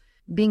choices.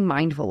 Being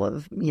mindful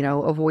of,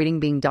 avoiding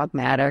being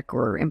dogmatic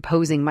or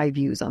imposing my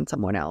views on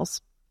someone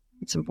else.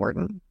 It's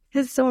important.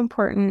 It's so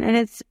important. And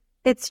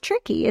it's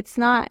tricky. It's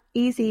not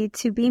easy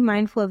to be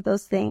mindful of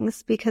those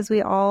things because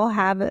we all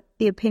have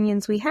the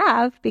opinions we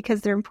have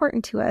because they're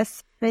important to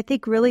us. And I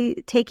think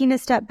really taking a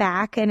step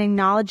back and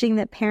acknowledging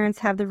that parents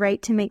have the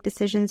right to make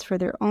decisions for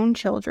their own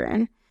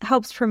children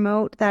helps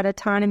promote that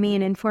autonomy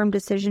and informed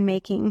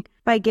decision-making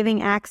by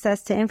giving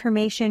access to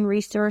information,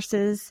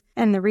 resources,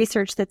 and the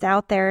research that's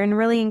out there, and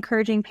really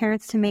encouraging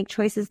parents to make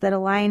choices that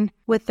align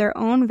with their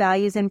own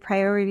values and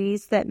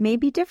priorities that may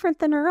be different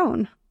than our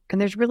own. And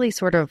there's really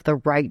sort of the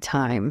right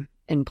time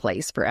in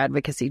place for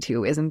advocacy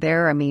too, isn't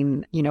there? I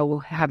mean,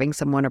 having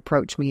someone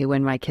approach me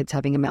when my kid's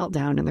having a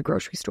meltdown in the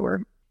grocery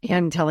store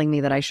and telling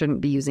me that I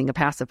shouldn't be using a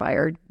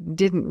pacifier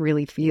didn't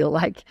really feel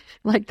like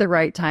the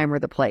right time or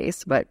the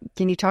place. But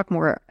can you talk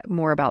more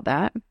about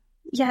that?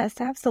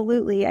 Yes,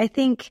 absolutely. I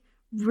think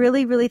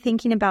really, really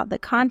thinking about the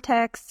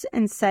context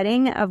and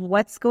setting of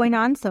what's going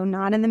on, so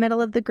not in the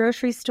middle of the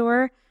grocery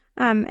store,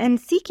 and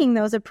seeking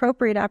those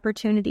appropriate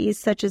opportunities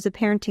such as a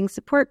parenting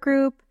support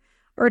group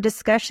or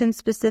discussion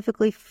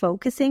specifically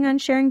focusing on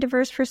sharing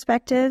diverse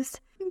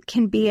perspectives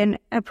can be an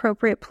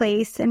appropriate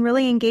place, and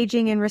really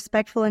engaging in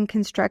respectful and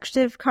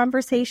constructive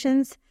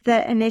conversations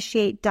that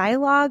initiate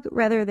dialogue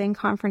rather than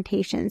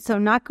confrontation. So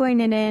not going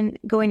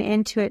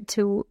into it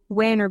to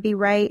win or be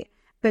right,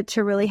 but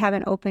to really have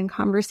an open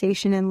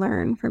conversation and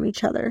learn from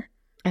each other.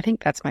 I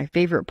think that's my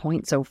favorite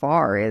point so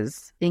far,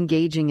 is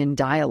engaging in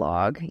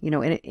dialogue.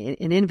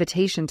 An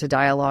invitation to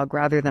dialogue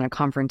rather than a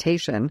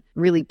confrontation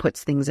really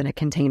puts things in a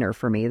container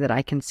for me that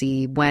I can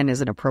see when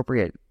is an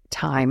appropriate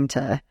time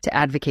to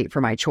advocate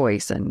for my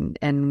choice, and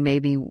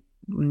maybe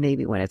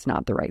when it's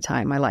not the right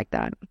time. I like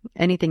that.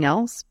 Anything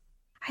else?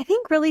 I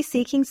think really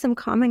seeking some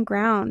common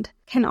ground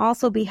can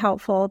also be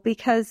helpful,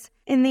 because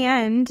in the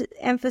end,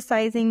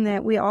 emphasizing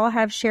that we all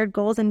have shared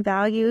goals and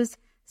values,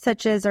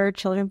 such as our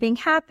children being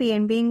happy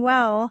and being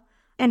well,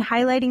 and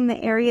highlighting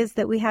the areas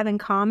that we have in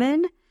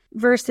common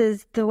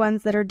versus the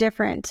ones that are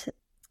different.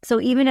 So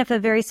even if a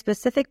very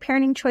specific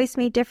parenting choice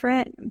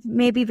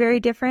may be very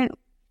different,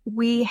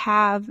 we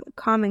have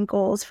common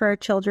goals for our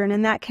children,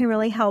 and that can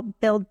really help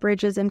build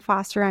bridges and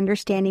foster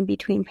understanding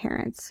between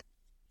parents.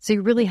 So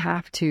you really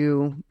have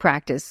to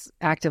practice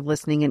active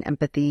listening and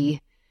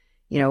empathy,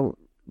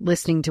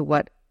 listening to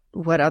what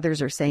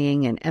others are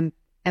saying and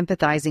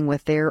empathizing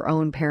with their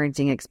own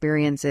parenting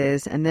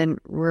experiences, and then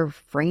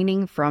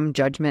refraining from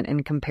judgment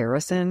and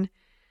comparison.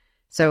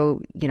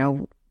 So,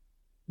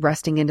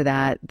 resting into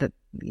that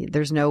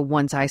there's no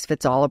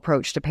one-size-fits-all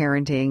approach to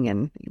parenting,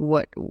 and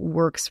what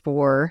works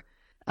for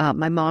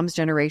my mom's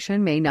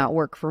generation may not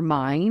work for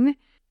mine,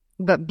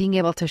 but being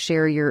able to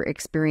share your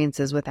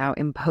experiences without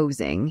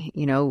imposing,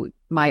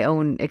 my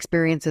own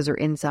experiences or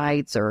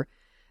insights or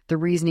the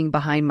reasoning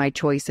behind my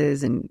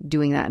choices, and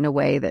doing that in a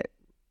way that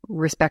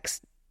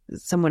respects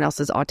someone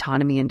else's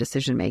autonomy and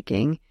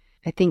decision-making.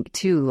 I think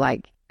too,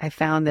 I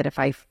found that if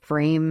I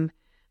frame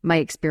my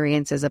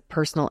experience as a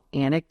personal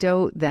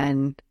anecdote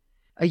than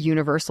a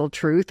universal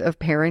truth of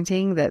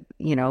parenting, that,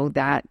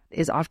 that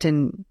is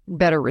often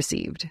better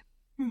received.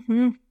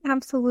 Mm-hmm.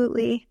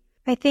 Absolutely.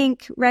 I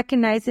think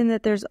recognizing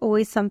that there's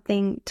always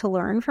something to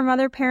learn from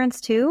other parents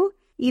too,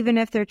 even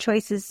if their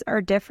choices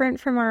are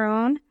different from our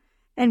own,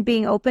 and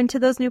being open to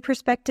those new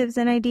perspectives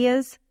and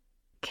ideas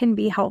can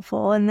be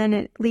helpful. And then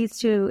it leads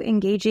to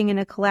engaging in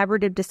a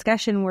collaborative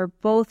discussion where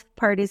both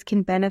parties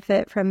can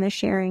benefit from the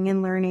sharing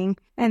and learning.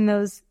 And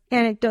those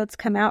anecdotes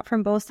come out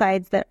from both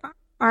sides that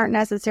aren't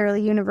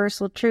necessarily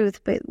universal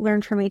truth, but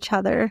learn from each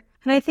other.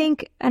 And I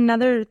think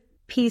another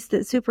piece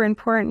that's super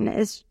important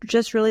is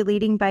just really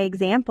leading by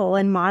example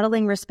and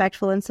modeling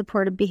respectful and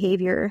supportive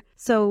behavior,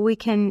 so we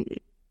can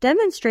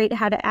demonstrate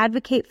how to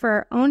advocate for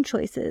our own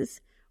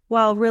choices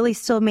while really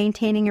still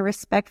maintaining a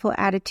respectful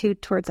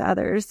attitude towards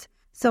others.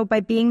 So by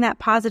being that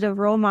positive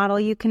role model,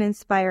 you can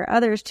inspire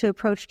others to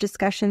approach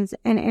discussions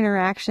and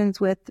interactions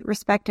with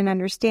respect and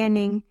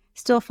understanding,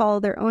 still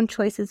follow their own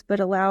choices, but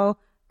allow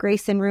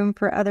grace and room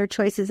for other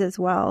choices as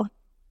well.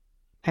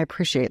 I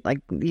appreciate,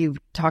 you've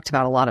talked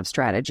about a lot of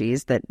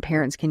strategies that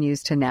parents can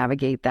use to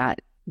navigate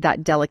that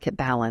delicate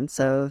balance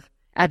of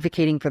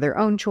advocating for their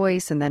own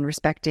choice and then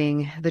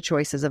respecting the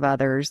choices of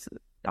others.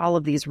 All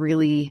of these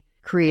really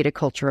create a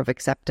culture of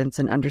acceptance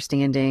and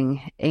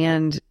understanding,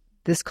 and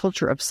this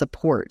culture of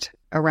support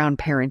around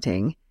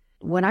parenting.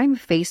 When I'm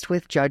faced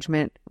with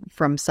judgment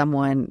from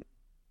someone,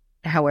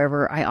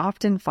 however, I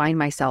often find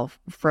myself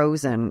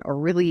frozen or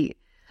really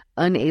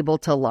unable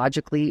to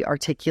logically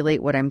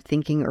articulate what I'm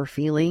thinking or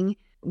feeling.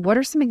 What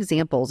are some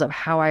examples of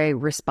how I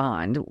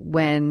respond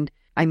when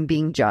I'm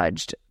being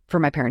judged for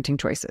my parenting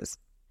choices?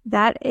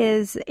 That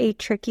is a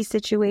tricky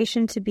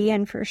situation to be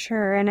in for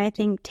sure. And I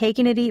think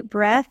taking a deep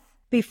breath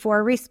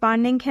before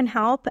responding can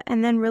help,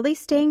 and then really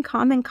staying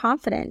calm and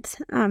confident.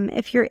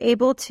 If you're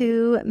able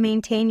to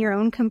maintain your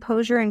own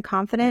composure and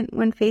confidence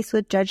when faced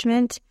with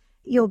judgment,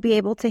 you'll be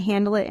able to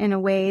handle it in a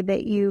way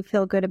that you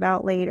feel good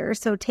about later.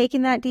 So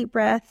taking that deep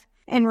breath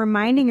and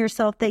reminding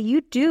yourself that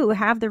you do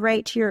have the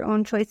right to your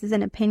own choices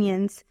and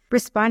opinions.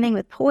 Responding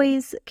with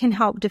poise can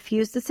help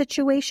diffuse the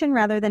situation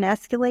rather than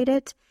escalate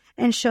it,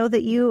 and show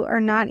that you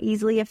are not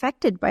easily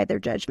affected by their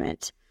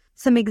judgment.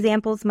 Some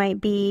examples might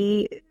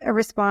be a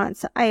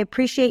response: I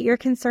appreciate your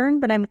concern,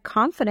 but I'm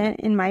confident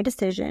in my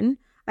decision.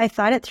 I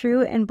thought it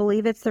through and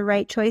believe it's the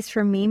right choice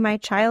for me, my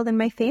child, and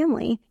my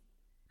family.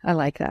 I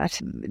like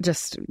that.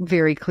 Just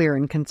very clear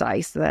and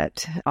concise,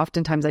 that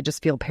oftentimes I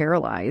just feel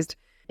paralyzed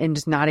and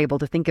just not able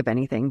to think of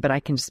anything, but I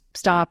can just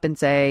stop and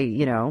say,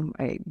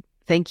 I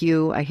thank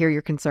you. I hear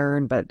your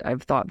concern, but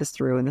I've thought this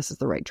through and this is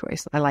the right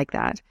choice. I like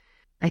that.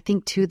 I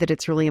think too that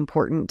it's really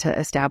important to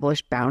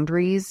establish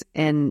boundaries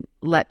and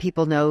let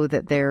people know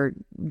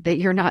that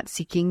you're not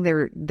seeking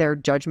their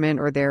judgment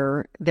or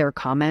their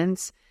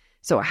comments.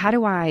 So how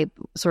do I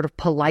sort of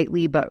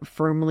politely but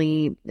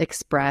firmly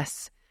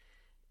express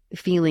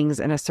feelings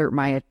and assert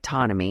my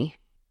autonomy?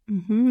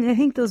 I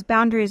think those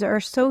boundaries are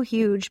so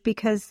huge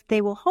because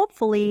they will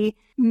hopefully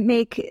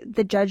make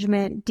the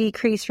judgment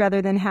decrease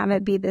rather than have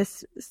it be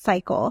this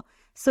cycle.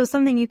 So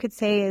something you could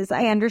say is,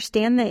 I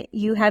understand that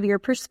you have your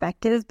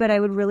perspective, but I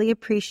would really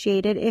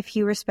appreciate it if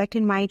you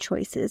respected my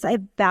choices. I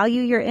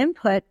value your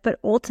input, but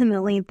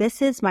ultimately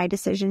this is my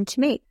decision to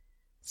make.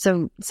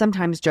 So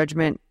sometimes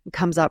judgment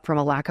comes up from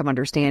a lack of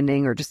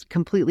understanding or just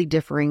completely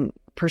differing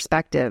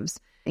perspectives.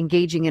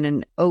 Engaging in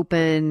an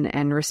open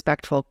and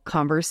respectful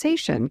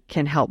conversation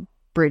can help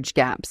bridge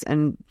gaps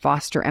and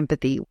foster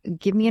empathy.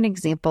 Give me an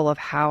example of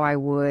how I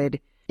would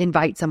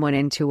invite someone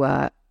into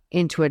a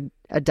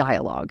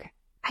dialogue.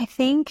 I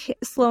think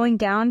slowing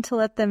down to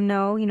let them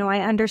know, I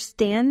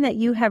understand that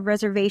you have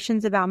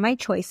reservations about my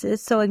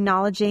choices, so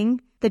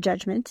acknowledging the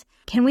judgment.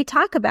 Can we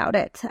talk about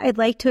it? I'd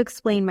like to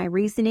explain my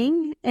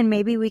reasoning, and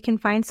maybe we can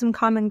find some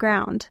common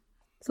ground.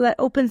 So that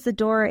opens the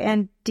door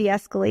and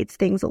de-escalates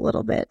things a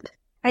little bit.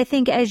 I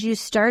think as you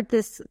start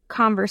this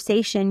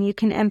conversation, you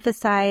can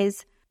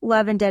emphasize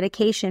love and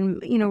dedication,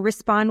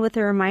 respond with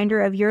a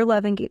reminder of your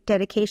love and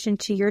dedication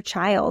to your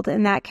child,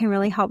 and that can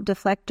really help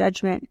deflect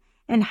judgment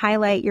and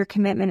highlight your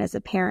commitment as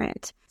a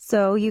parent.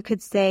 So you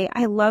could say,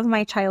 I love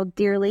my child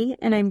dearly,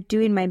 and I'm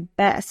doing my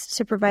best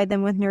to provide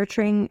them with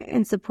nurturing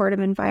and supportive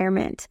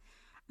environment.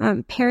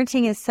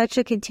 Parenting is such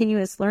a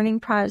continuous learning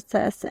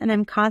process, and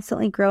I'm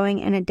constantly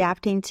growing and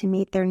adapting to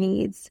meet their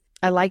needs.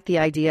 I like the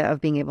idea of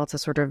being able to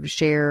sort of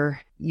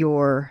share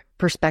your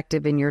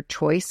perspective and your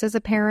choice as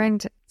a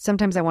parent.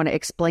 Sometimes I want to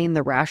explain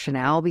the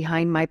rationale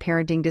behind my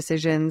parenting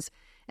decisions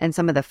and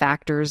some of the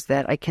factors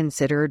that I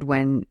considered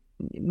when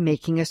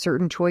making a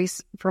certain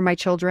choice for my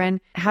children.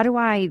 How do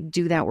I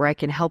do that where I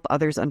can help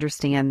others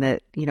understand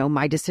that,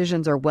 my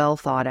decisions are well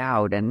thought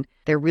out and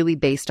they're really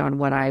based on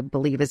what I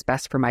believe is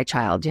best for my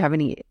child? Do you have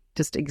any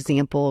just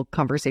example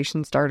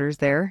conversation starters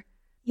there?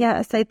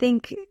 Yes, I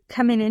think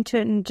coming into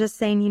it and just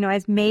saying,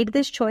 I've made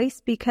this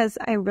choice because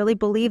I really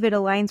believe it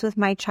aligns with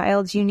my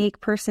child's unique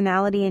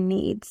personality and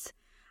needs.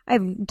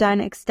 I've done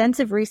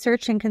extensive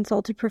research and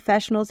consulted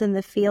professionals in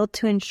the field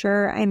to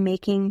ensure I'm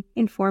making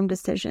informed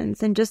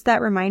decisions. And just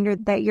that reminder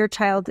that your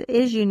child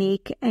is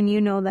unique and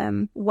you know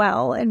them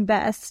well and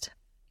best.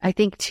 I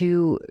think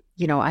too,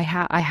 I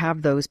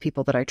have those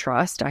people that I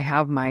trust. I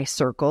have my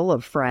circle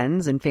of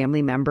friends and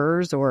family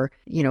members or,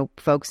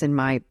 folks in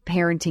my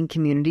parenting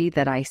community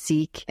that I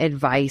seek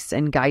advice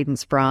and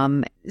guidance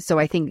from. So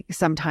I think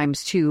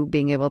sometimes too,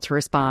 being able to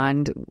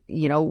respond,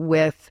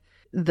 with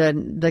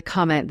the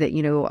comment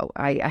that,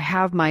 I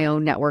have my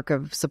own network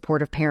of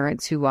supportive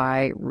parents who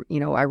I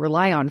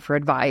rely on for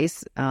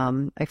advice.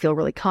 I feel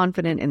really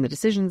confident in the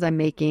decisions I'm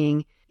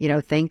making,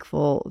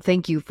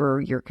 thank you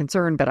for your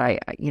concern, but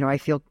I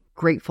feel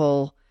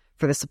grateful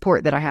for the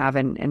support that I have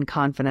and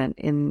confident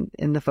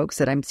in the folks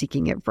that I'm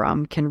seeking it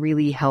from can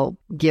really help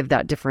give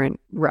that different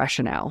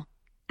rationale.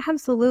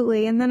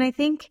 Absolutely. And then I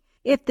think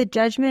if the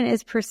judgment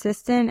is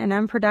persistent and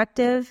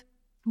unproductive,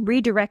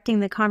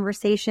 redirecting the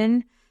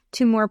conversation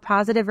to more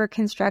positive or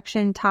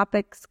construction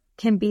topics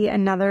can be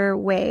another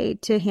way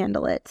to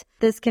handle it.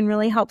 This can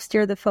really help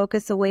steer the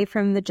focus away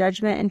from the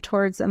judgment and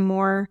towards a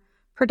more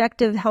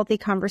productive, healthy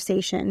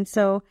conversation.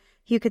 So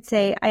you could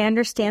say, I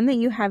understand that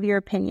you have your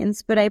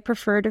opinions, but I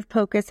prefer to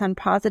focus on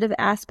positive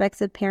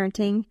aspects of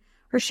parenting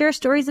or share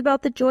stories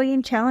about the joy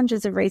and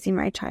challenges of raising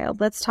my child.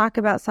 Let's talk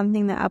about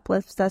something that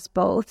uplifts us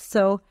both.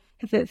 So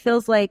if it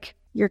feels like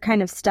you're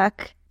kind of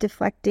stuck,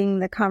 deflecting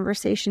the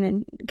conversation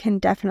and can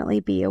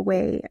definitely be a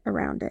way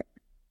around it.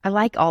 I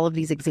like all of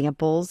these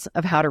examples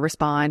of how to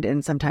respond,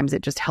 and sometimes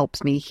it just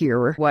helps me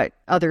hear what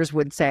others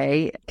would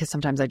say because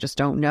sometimes I just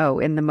don't know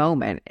in the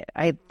moment.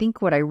 I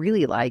think what I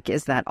really like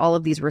is that all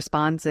of these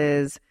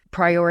responses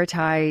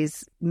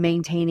prioritize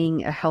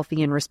maintaining a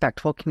healthy and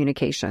respectful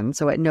communication.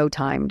 So at no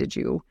time did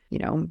do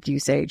you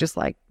say just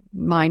like,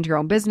 mind your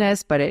own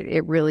business, but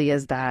it really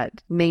is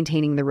that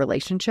maintaining the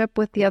relationship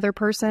with the other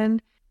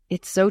person.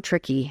 It's so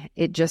tricky.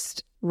 It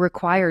just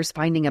requires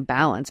finding a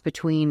balance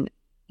between,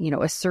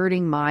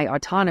 asserting my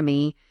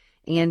autonomy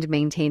and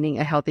maintaining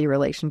a healthy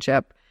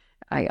relationship.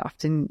 I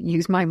often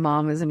use my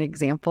mom as an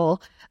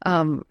example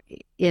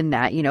in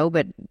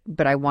that,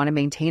 but I want to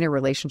maintain a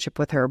relationship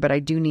with her, but I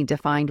do need to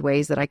find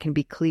ways that I can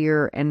be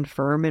clear and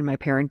firm in my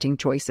parenting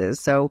choices.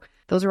 So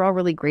those are all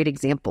really great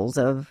examples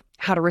of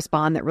how to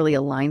respond that really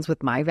aligns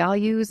with my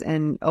values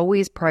and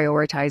always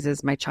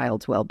prioritizes my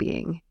child's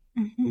well-being.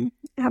 Mm-hmm.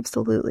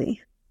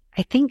 Absolutely.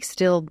 I think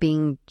still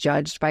being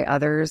judged by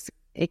others,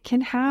 it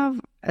can have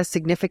a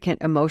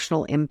significant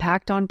emotional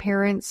impact on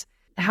parents.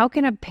 How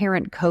can a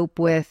parent cope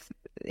with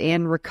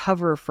and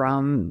recover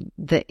from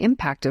the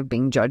impact of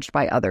being judged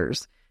by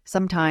others?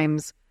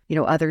 Sometimes,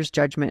 others'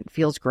 judgment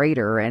feels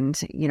greater. And,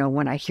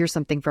 when I hear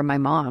something from my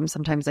mom,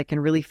 sometimes I can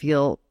really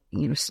feel,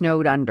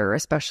 snowed under,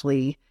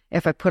 especially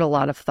if I put a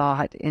lot of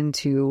thought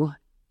into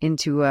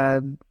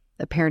a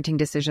parenting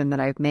decision that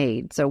I've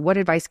made. So what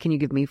advice can you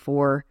give me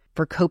for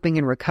coping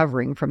and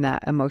recovering from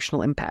that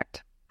emotional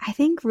impact? I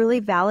think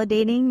really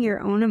validating your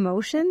own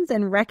emotions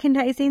and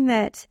recognizing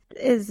that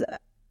is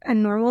a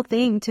normal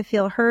thing to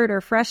feel hurt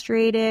or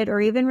frustrated or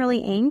even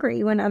really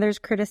angry when others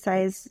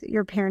criticize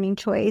your parenting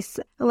choice.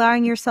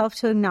 Allowing yourself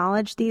to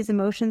acknowledge these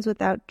emotions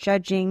without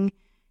judging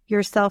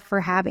yourself for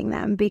having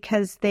them,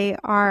 because they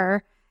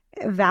are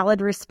a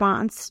valid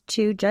response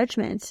to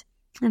judgment.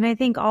 And I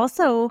think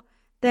also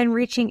then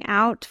reaching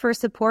out for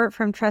support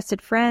from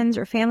trusted friends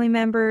or family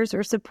members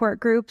or support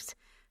groups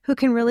who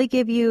can really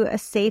give you a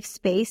safe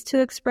space to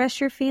express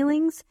your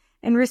feelings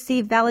and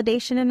receive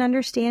validation and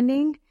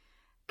understanding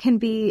can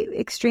be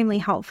extremely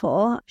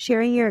helpful.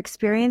 Sharing your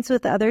experience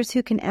with others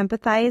who can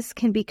empathize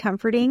can be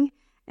comforting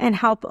and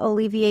help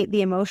alleviate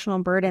the emotional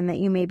burden that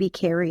you may be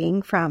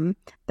carrying from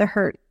the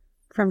hurt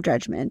from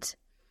judgment.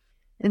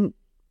 And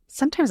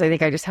sometimes I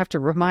think I just have to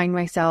remind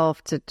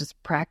myself to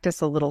just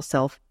practice a little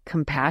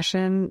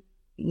self-compassion,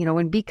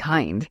 and be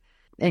kind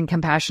and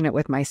compassionate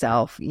with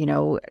myself.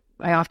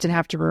 I often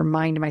have to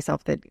remind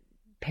myself that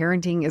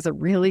parenting is a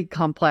really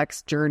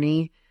complex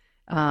journey.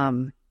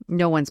 No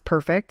one's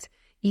perfect.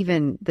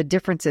 Even the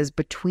differences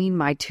between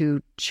my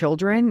two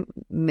children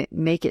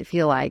make it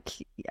feel like,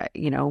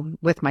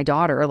 with my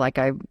daughter, like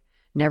I've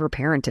never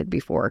parented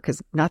before,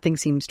 because nothing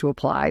seems to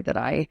apply that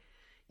I,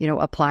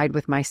 applied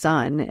with my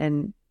son.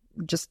 And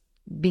just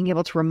being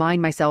able to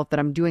remind myself that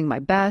I'm doing my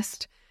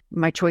best.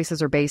 My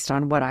choices are based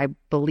on what I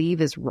believe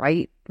is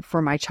right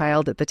for my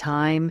child at the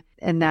time,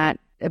 and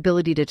that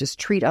ability to just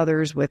treat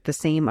others with the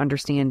same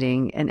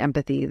understanding and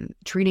empathy,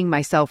 treating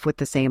myself with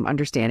the same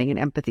understanding and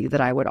empathy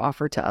that I would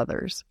offer to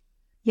others.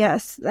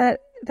 Yes,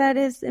 that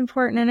is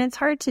important, and it's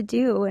hard to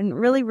do, and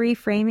really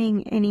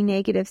reframing any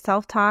negative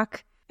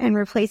self-talk and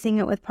replacing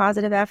it with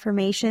positive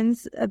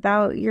affirmations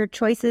about your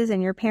choices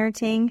and your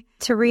parenting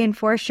to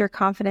reinforce your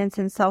confidence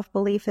and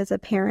self-belief as a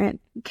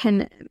parent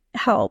can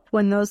help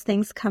when those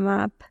things come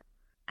up.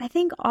 I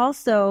think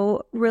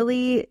also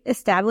really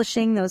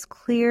establishing those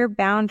clear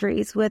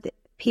boundaries with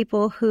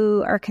people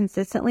who are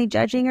consistently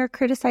judging or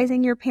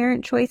criticizing your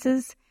parent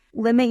choices.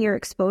 Limit your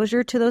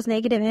exposure to those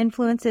negative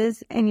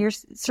influences and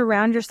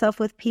surround yourself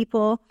with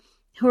people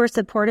who are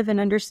supportive and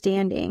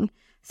understanding.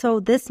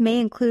 So this may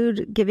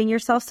include giving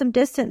yourself some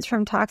distance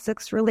from toxic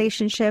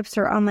relationships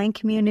or online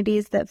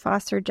communities that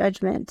foster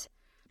judgment.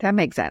 That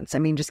makes sense. I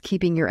mean, just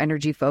keeping your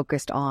energy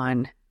focused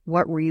on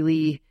what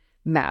really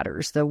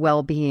matters, the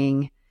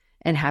well-being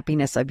and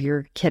happiness of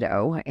your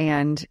kiddo,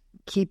 and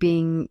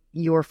keeping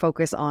your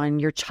focus on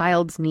your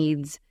child's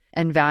needs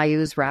and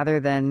values rather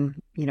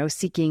than,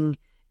 seeking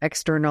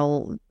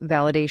external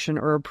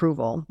validation or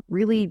approval.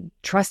 Really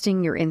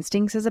trusting your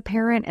instincts as a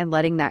parent and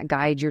letting that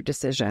guide your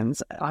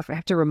decisions. I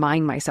have to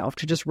remind myself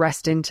to just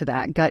rest into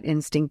that gut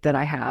instinct that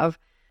I have.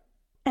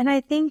 And I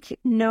think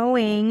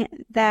knowing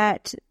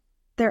that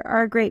there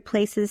are great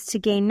places to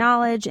gain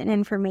knowledge and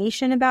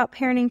information about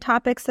parenting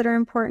topics that are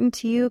important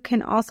to you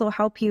can also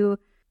help you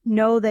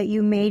know that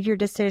you made your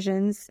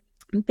decisions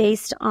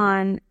based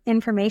on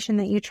information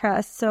that you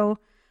trust. So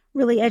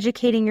really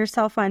educating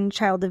yourself on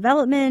child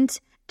development,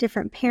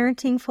 different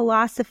parenting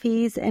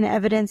philosophies, and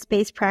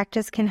evidence-based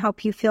practice can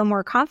help you feel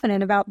more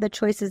confident about the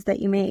choices that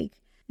you make.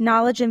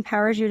 Knowledge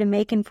empowers you to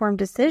make informed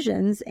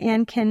decisions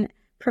and can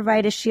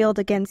provide a shield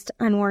against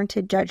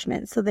unwarranted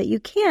judgment so that you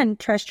can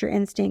trust your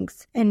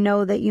instincts and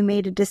know that you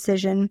made a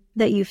decision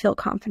that you feel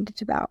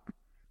confident about.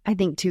 I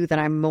think, too, that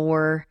I'm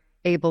more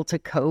able to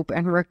cope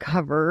and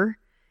recover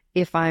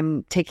if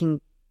I'm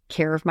taking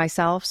care of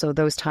myself. So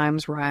those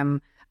times where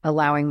I'm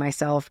allowing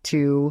myself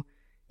to,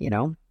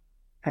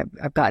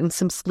 I've gotten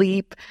some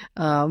sleep,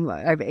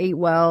 I've ate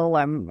well,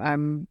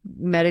 I'm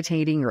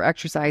meditating or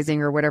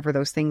exercising or whatever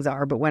those things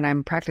are. But when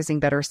I'm practicing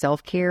better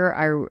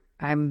self-care,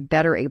 I'm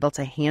better able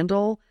to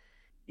handle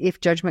if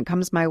judgment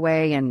comes my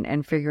way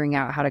and figuring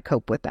out how to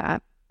cope with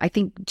that. I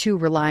think, too,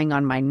 relying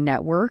on my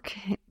network,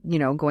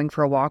 going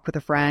for a walk with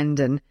a friend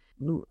and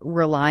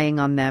relying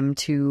on them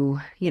to,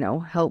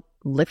 help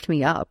lift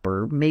me up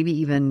or maybe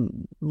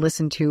even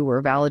listen to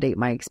or validate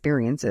my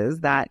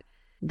experiences. That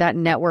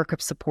network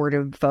of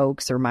supportive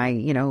folks or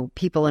my,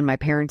 people in my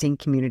parenting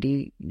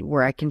community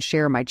where I can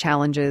share my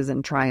challenges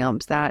and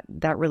triumphs, that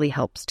really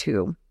helps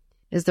too.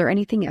 Is there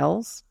anything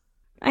else?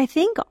 I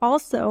think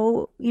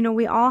also,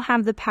 we all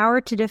have the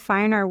power to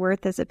define our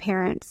worth as a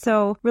parent.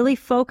 So really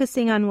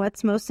focusing on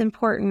what's most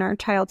important, our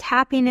child's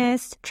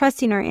happiness,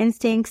 trusting our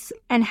instincts,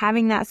 and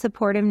having that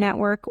supportive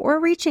network or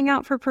reaching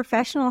out for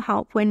professional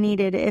help when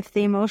needed if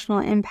the emotional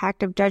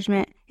impact of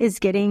judgment is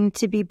getting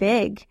to be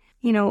big.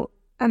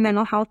 A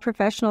mental health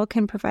professional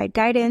can provide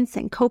guidance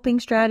and coping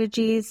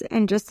strategies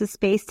and just a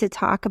space to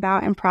talk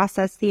about and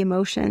process the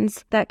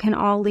emotions that can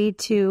all lead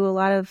to a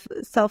lot of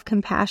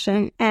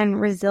self-compassion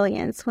and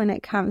resilience when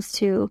it comes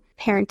to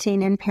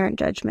parenting and parent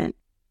judgment.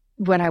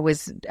 When I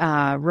was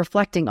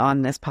reflecting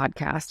on this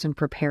podcast and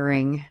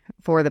preparing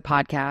for the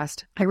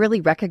podcast, I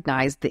really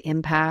recognized the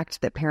impact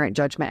that parent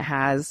judgment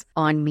has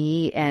on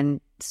me and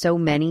so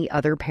many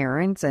other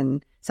parents.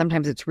 And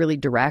sometimes it's really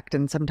direct,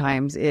 and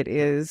sometimes it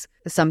is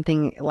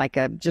something like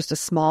just a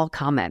small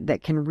comment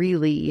that can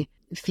really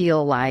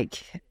feel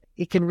like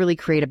it can really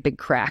create a big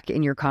crack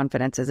in your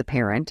confidence as a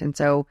parent. And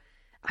so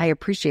I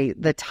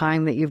appreciate the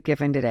time that you've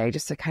given today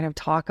just to kind of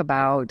talk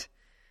about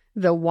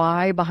the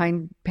why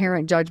behind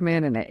parent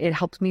judgment. And it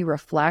helps me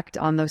reflect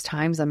on those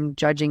times I'm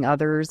judging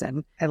others.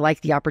 And I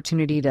like the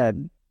opportunity to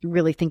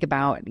really think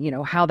about,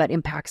 how that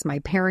impacts my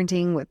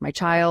parenting with my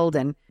child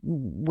and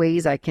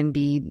ways I can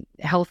be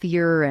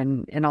healthier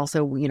and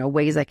also,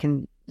 ways I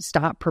can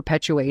stop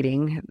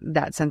perpetuating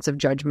that sense of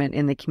judgment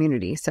in the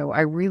community. So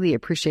I really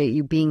appreciate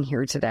you being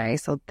here today.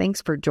 So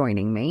thanks for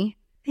joining me.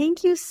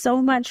 Thank you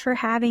so much for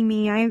having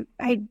me.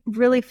 I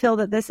really feel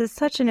that this is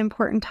such an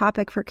important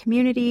topic for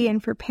community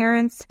and for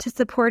parents to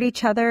support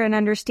each other and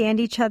understand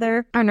each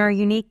other on our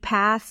unique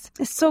paths.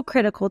 It's so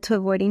critical to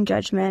avoiding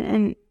judgment.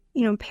 And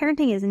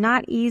parenting is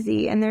not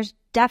easy, and there's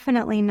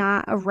definitely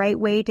not a right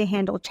way to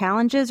handle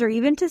challenges or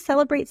even to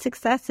celebrate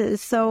successes.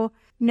 So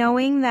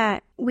knowing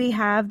that we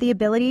have the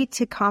ability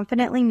to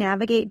confidently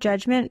navigate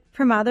judgment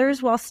from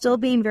others while still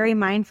being very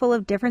mindful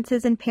of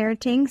differences in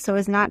parenting so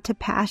as not to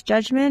pass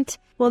judgment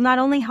will not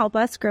only help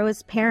us grow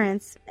as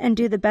parents and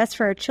do the best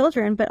for our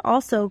children, but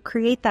also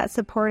create that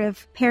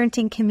supportive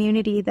parenting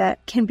community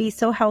that can be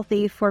so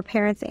healthy for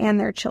parents and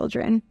their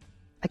children.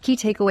 A key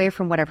takeaway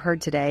from what I've heard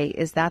today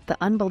is that the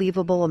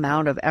unbelievable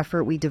amount of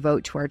effort we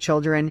devote to our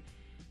children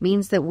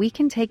means that we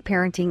can take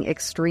parenting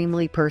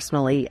extremely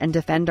personally and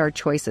defend our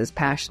choices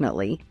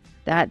passionately.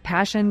 That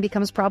passion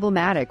becomes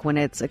problematic when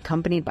it's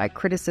accompanied by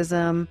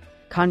criticism,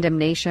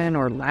 condemnation,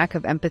 or lack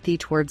of empathy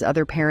towards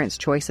other parents'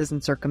 choices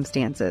and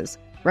circumstances.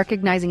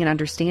 Recognizing and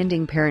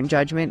understanding parent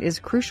judgment is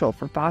crucial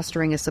for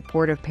fostering a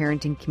supportive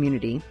parenting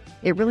community.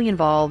 It really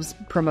involves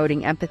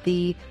promoting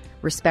empathy,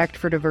 respect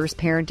for diverse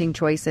parenting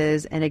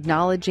choices, and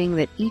acknowledging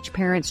that each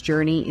parent's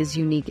journey is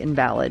unique and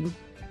valid.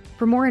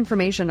 For more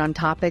information on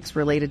topics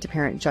related to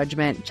parent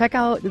judgment, check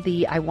out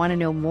the I Want to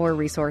Know More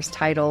resource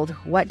titled,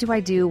 What Do I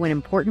Do When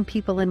Important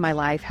People in My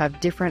Life Have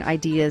Different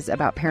Ideas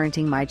About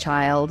Parenting My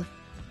Child?,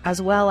 as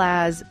well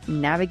as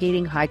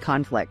Navigating High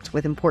Conflict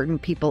with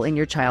Important People in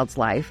Your Child's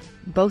Life.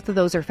 Both of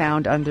those are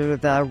found under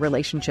the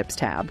Relationships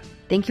tab.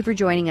 Thank you for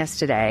joining us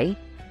today.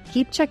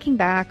 Keep checking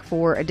back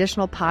for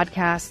additional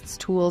podcasts,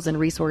 tools, and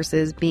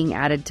resources being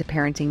added to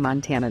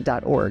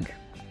parentingmontana.org.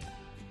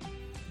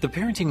 The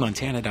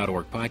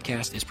ParentingMontana.org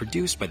podcast is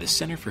produced by the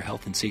Center for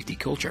Health and Safety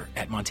Culture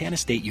at Montana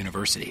State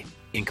University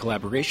in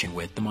collaboration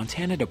with the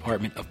Montana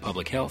Department of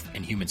Public Health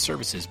and Human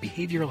Services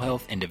Behavioral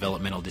Health and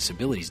Developmental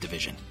Disabilities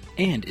Division,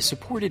 and is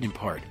supported in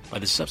part by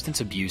the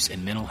Substance Abuse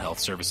and Mental Health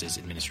Services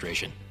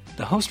Administration.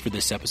 The host for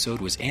this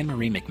episode was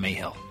Anne-Marie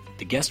McMahill.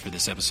 The guest for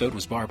this episode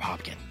was Barb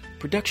Hopkin.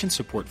 Production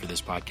support for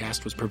this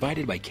podcast was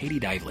provided by Katie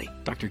Dively,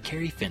 Dr.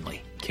 Carrie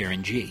Finley,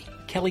 Karen G.,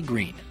 Kelly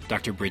Green,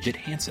 Dr. Bridget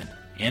Hansen,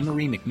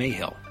 Anne-Marie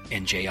McMahill,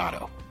 and Jay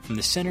Otto from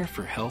the Center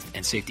for Health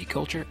and Safety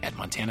Culture at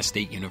Montana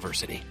State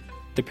University.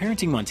 The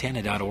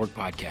ParentingMontana.org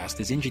podcast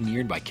is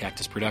engineered by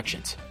Cactus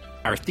Productions.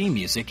 Our theme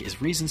music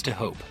is Reasons to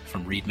Hope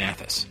from Reed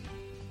Mathis.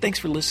 Thanks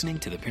for listening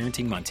to the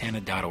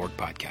ParentingMontana.org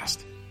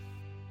podcast.